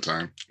another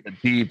time.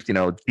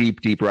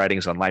 Deep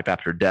writings on life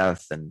after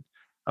death and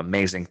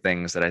amazing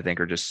things that I think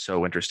are just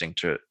so interesting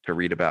to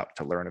read about,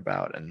 to learn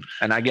about. And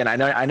again,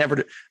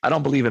 I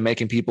don't believe in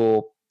making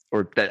people,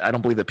 or that I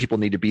don't believe that people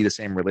need to be the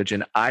same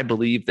religion. I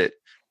believe that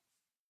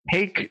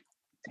take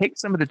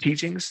some of the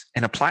teachings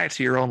and apply it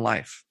to your own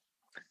life,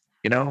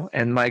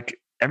 and like,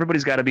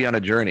 everybody's got to be on a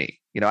journey.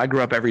 I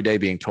grew up every day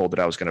being told that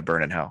I was going to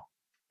burn in hell.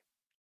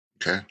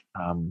 Okay.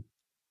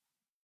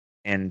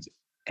 And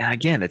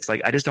again, it's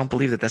like, I just don't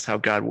believe that that's how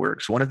God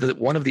works. One of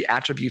the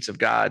attributes of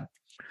God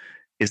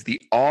is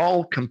the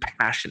all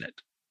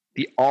compassionate,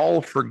 the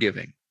all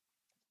forgiving.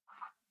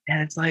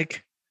 And it's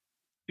like,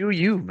 do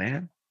you,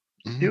 man,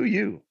 do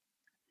you?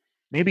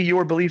 Maybe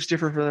your beliefs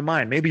differ from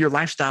mine. Maybe your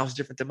lifestyle is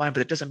different than mine,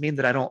 but it doesn't mean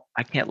that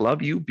I can't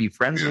love you, be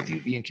friends with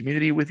you, be in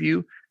community with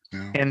you.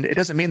 Yeah. And it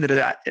doesn't mean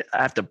that I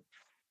have to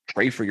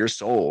pray for your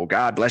soul.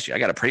 God bless you. I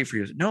got to pray for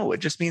you. No,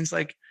 it just means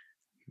like,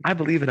 I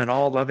believe in an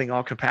all loving,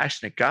 all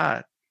compassionate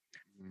God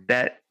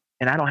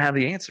and I don't have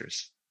the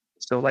answers.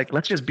 So like,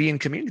 let's just be in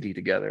community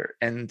together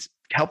and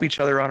help each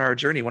other on our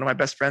journey. One of my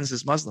best friends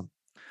is Muslim.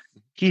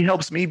 He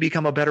helps me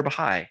become a better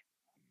Baha'i,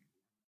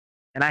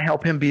 and I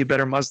help him be a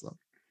better Muslim.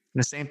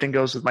 And the same thing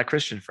goes with my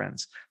Christian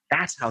friends.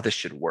 That's how this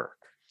should work.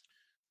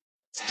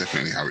 It's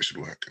definitely how it should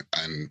work.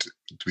 And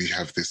we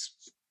have this,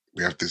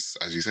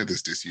 as you said,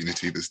 this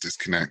disunity, this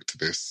disconnect,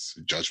 this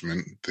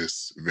judgment,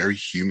 this very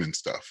human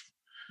stuff.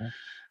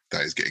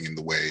 that is getting in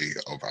the way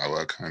of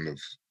our kind of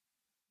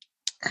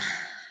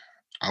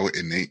our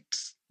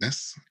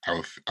innateness,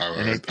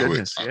 Innate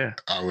goodness, yeah.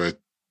 our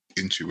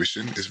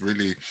intuition is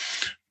really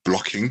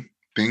blocking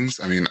things.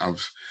 I mean, I'm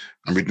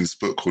reading this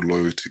book called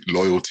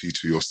Loyalty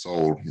to Your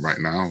Soul right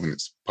now, and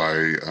it's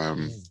by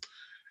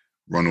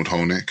Ronald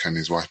Holnick and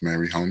his wife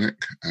Mary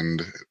Holnick,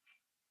 and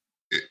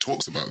it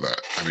talks about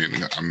that. I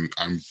mean,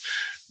 I'm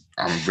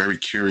a very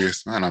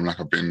curious man.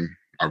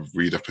 I've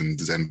read up in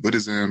Zen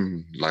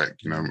Buddhism, like,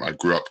 you know, I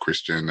grew up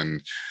Christian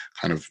and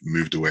kind of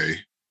moved away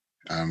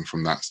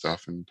from that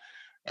stuff, and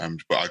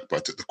but I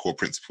took the core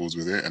principles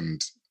with it,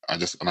 and I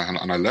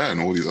learn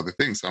all these other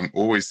things. So I'm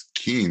always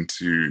keen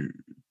to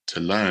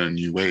learn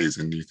new ways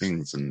and new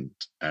things, and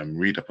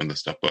read up on this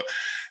stuff. But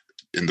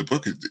in the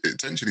book, it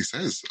essentially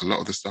says a lot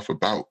of the stuff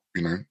about,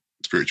 you know,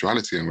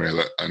 spirituality and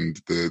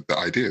the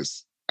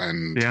ideas,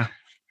 and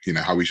you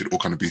know, how we should all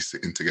kind of be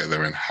sitting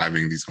together and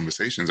having these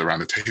conversations around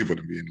the table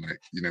and being like,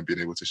 you know,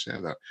 being able to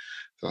share that.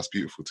 So that's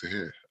beautiful to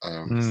hear.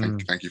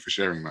 Thank you for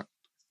sharing that.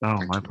 Oh,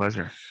 my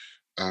pleasure.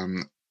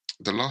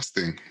 The last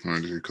thing I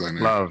want to do, because I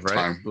know love,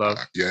 time, right? Love.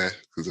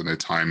 Because I know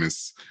time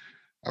is.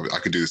 I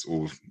could do this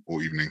all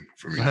evening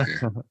for me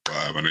here, but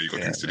I know you've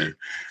got things to do.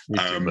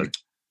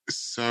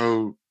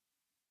 So,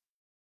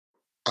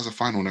 as a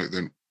final note,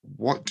 then,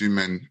 what do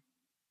men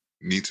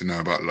need to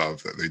know about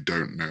love that they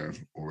don't know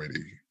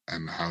already,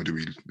 and how do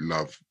we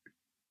love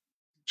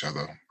each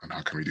other, and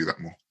how can we do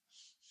that more?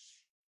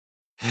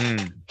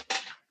 There's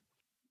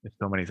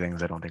so many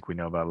things I don't think we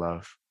know about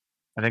love.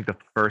 I think the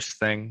first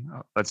thing,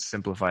 let's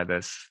simplify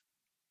this.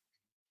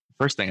 The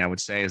first thing I would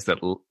say is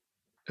that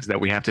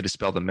we have to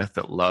dispel the myth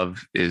that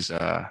love is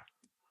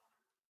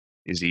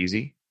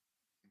easy.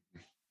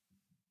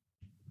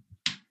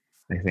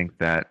 I think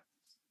that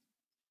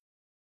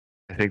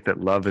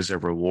love is a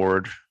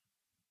reward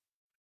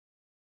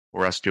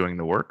for us doing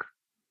the work,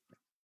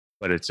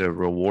 but it's a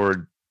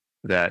reward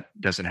that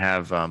doesn't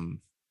have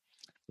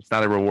it's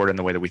not a reward in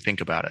the way that we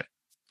think about it.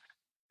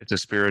 It's a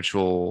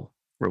spiritual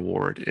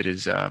reward. It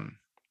is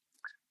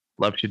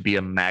love should be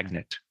a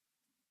magnet.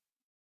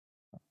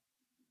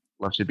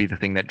 Love should be the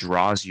thing that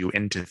draws you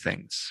into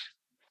things.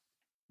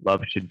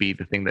 Love should be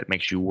the thing that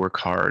makes you work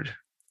hard.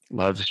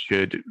 Love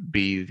should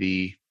be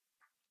the,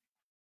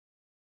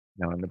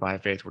 you know, in the Baha'i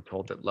faith, we're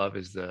told that love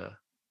is the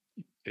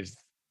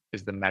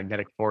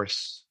magnetic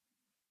force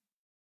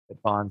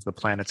that bonds the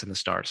planets and the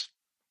stars.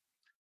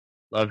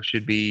 Love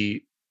should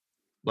be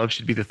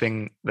the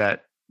thing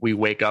that we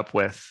wake up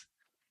with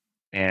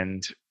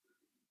and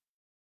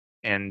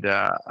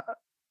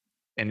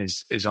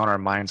is on our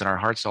minds and our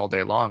hearts all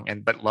day long.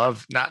 But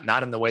love,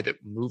 not in the way that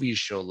movies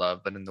show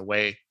love, but in the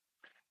way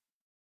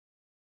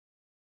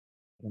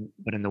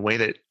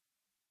that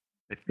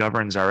it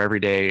governs our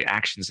everyday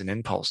actions and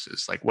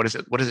impulses. Like, what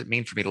does it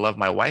mean for me to love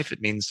my wife?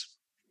 It means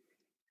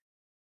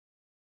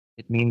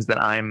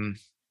that I'm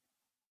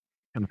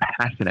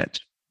compassionate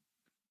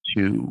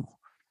to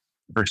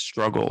her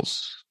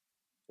struggles.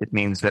 It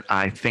means that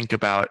I think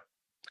about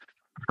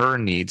her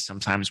needs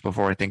sometimes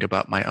before I think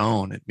about my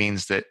own. It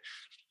means that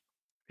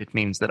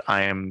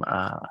I am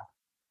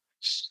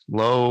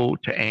slow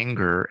to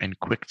anger and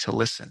quick to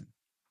listen.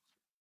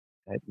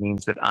 It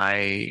means that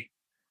I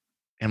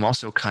am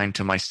also kind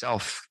to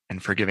myself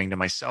and forgiving to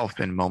myself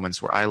in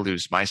moments where I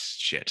lose my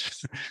shit.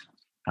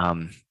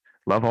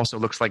 Love also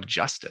looks like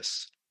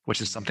justice,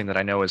 which is something that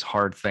I know is a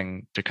hard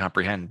thing to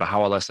comprehend.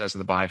 Baha'u'llah says in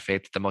the Baha'i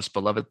faith, the most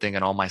beloved thing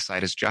in all my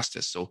sight is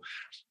justice. So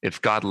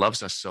if God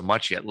loves us so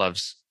much, yet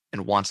loves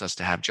and wants us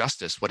to have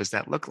justice, what does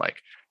that look like?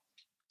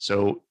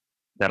 So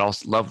that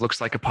also, love looks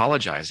like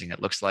apologizing.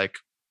 It looks like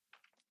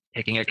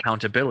taking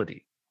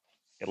accountability.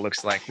 It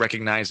looks like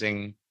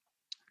recognizing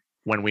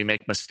when we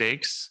make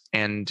mistakes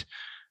and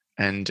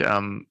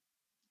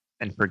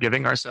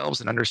forgiving ourselves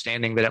and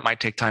understanding that it might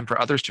take time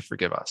for others to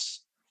forgive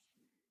us.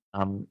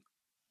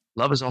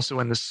 Love is also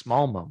in the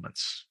small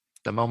moments,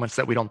 the moments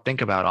that we don't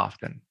think about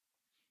often.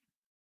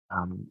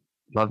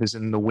 Love is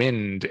in the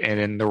wind and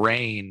in the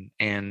rain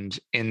and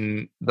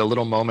in the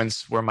little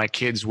moments where my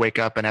kids wake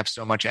up and have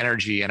so much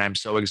energy and I'm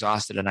so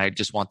exhausted and I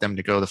just want them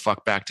to go the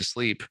fuck back to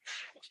sleep.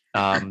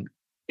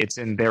 It's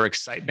in their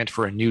excitement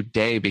for a new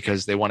day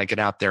because they want to get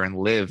out there and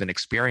live and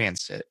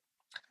experience it.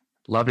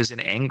 Love is in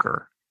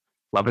anger.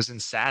 Love is in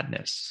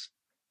sadness.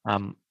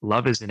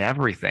 Love is in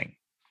everything.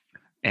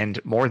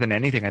 And more than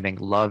anything, I think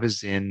love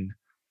is in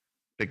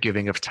the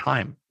giving of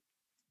time.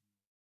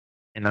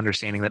 And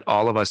understanding that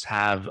all of us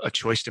have a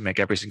choice to make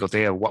every single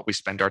day of what we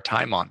spend our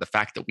time on. The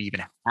fact that we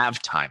even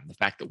have time, the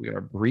fact that we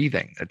are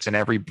breathing, it's in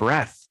every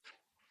breath.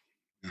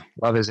 Yeah.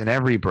 Love is in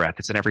every breath.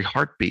 It's in every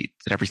heartbeat,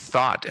 it's in every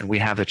thought. And we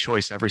have the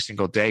choice every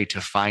single day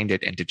to find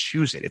it and to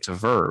choose it. It's a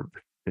verb.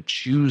 To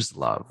choose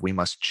love, we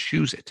must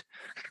choose it.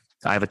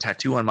 I have a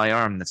tattoo on my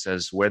arm that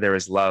says, where there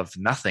is love,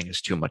 nothing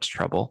is too much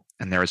trouble.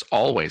 And there is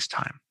always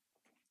time.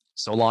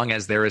 So long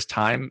as there is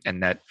time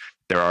and that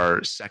there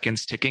are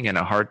seconds ticking and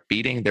a heart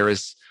beating, there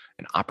is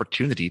an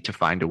opportunity to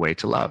find a way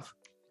to love.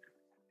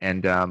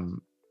 And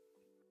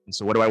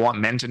so what do I want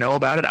men to know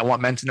about it? I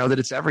want men to know that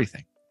it's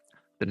everything.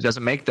 That it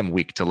doesn't make them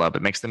weak to love.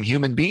 It makes them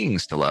human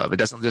beings to love. It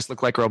doesn't just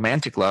look like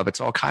romantic love.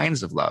 It's all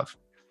kinds of love.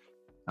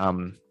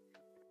 And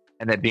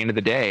at the end of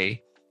the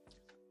day,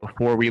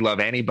 before we love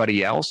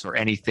anybody else or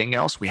anything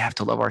else, we have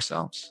to love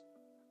ourselves.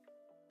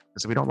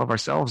 Because if we don't love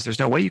ourselves, there's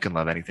no way you can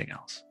love anything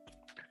else.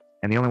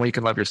 And the only way you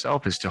can love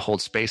yourself is to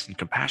hold space and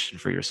compassion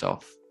for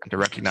yourself and to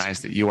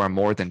recognize that you are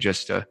more than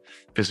just a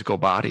physical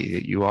body,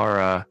 that you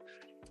are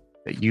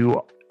that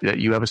you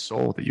have a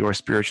soul, that you are a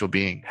spiritual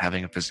being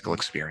having a physical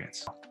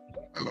experience.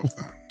 I love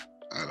that.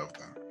 I love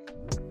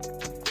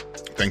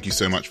that. Thank you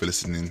so much for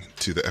listening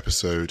to the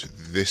episode.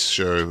 This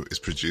show is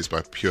produced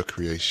by Pure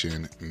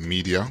Creation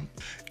Media.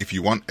 If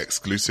you want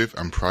exclusive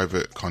and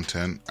private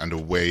content and a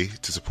way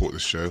to support the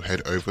show,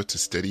 head over to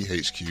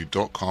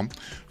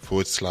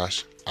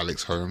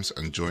steadyhq.com/Alex Holmes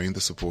and join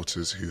the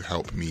supporters who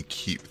help me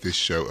keep this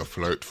show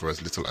afloat for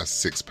as little as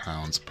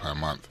 £6 per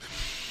month.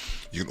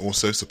 You can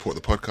also support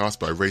the podcast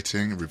by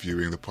rating and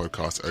reviewing the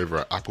podcast over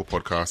at Apple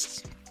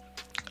Podcasts.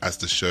 As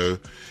the show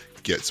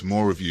gets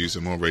more reviews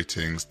and more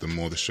ratings, the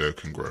more the show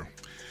can grow.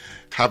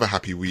 Have a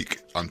happy week.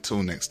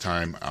 Until next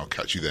time, I'll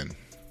catch you then.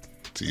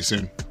 See you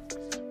soon.